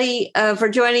 everybody, for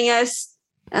joining us.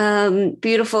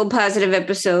 Beautiful, positive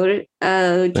episode.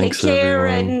 Take Thanks, care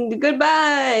everyone. and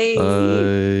goodbye.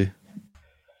 Bye.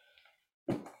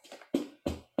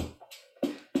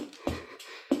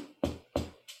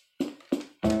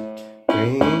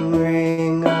 Ring,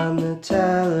 ring on the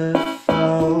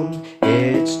telephone.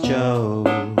 It's Joe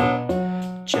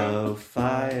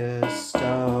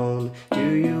Firestone.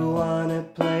 Do you wanna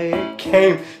play a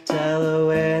game? Tell her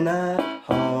we're not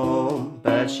home,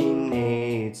 but she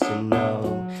needs to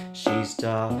know she's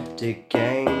stopped a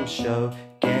game show.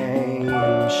 Oh,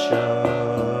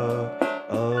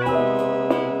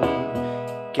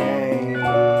 game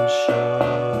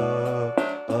show.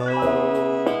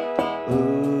 Oh,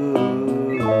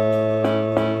 ooh.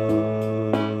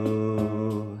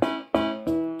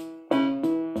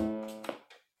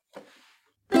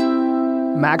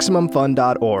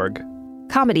 MaximumFun.org.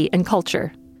 Comedy and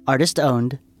culture. Artist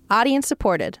owned. Audience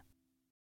supported.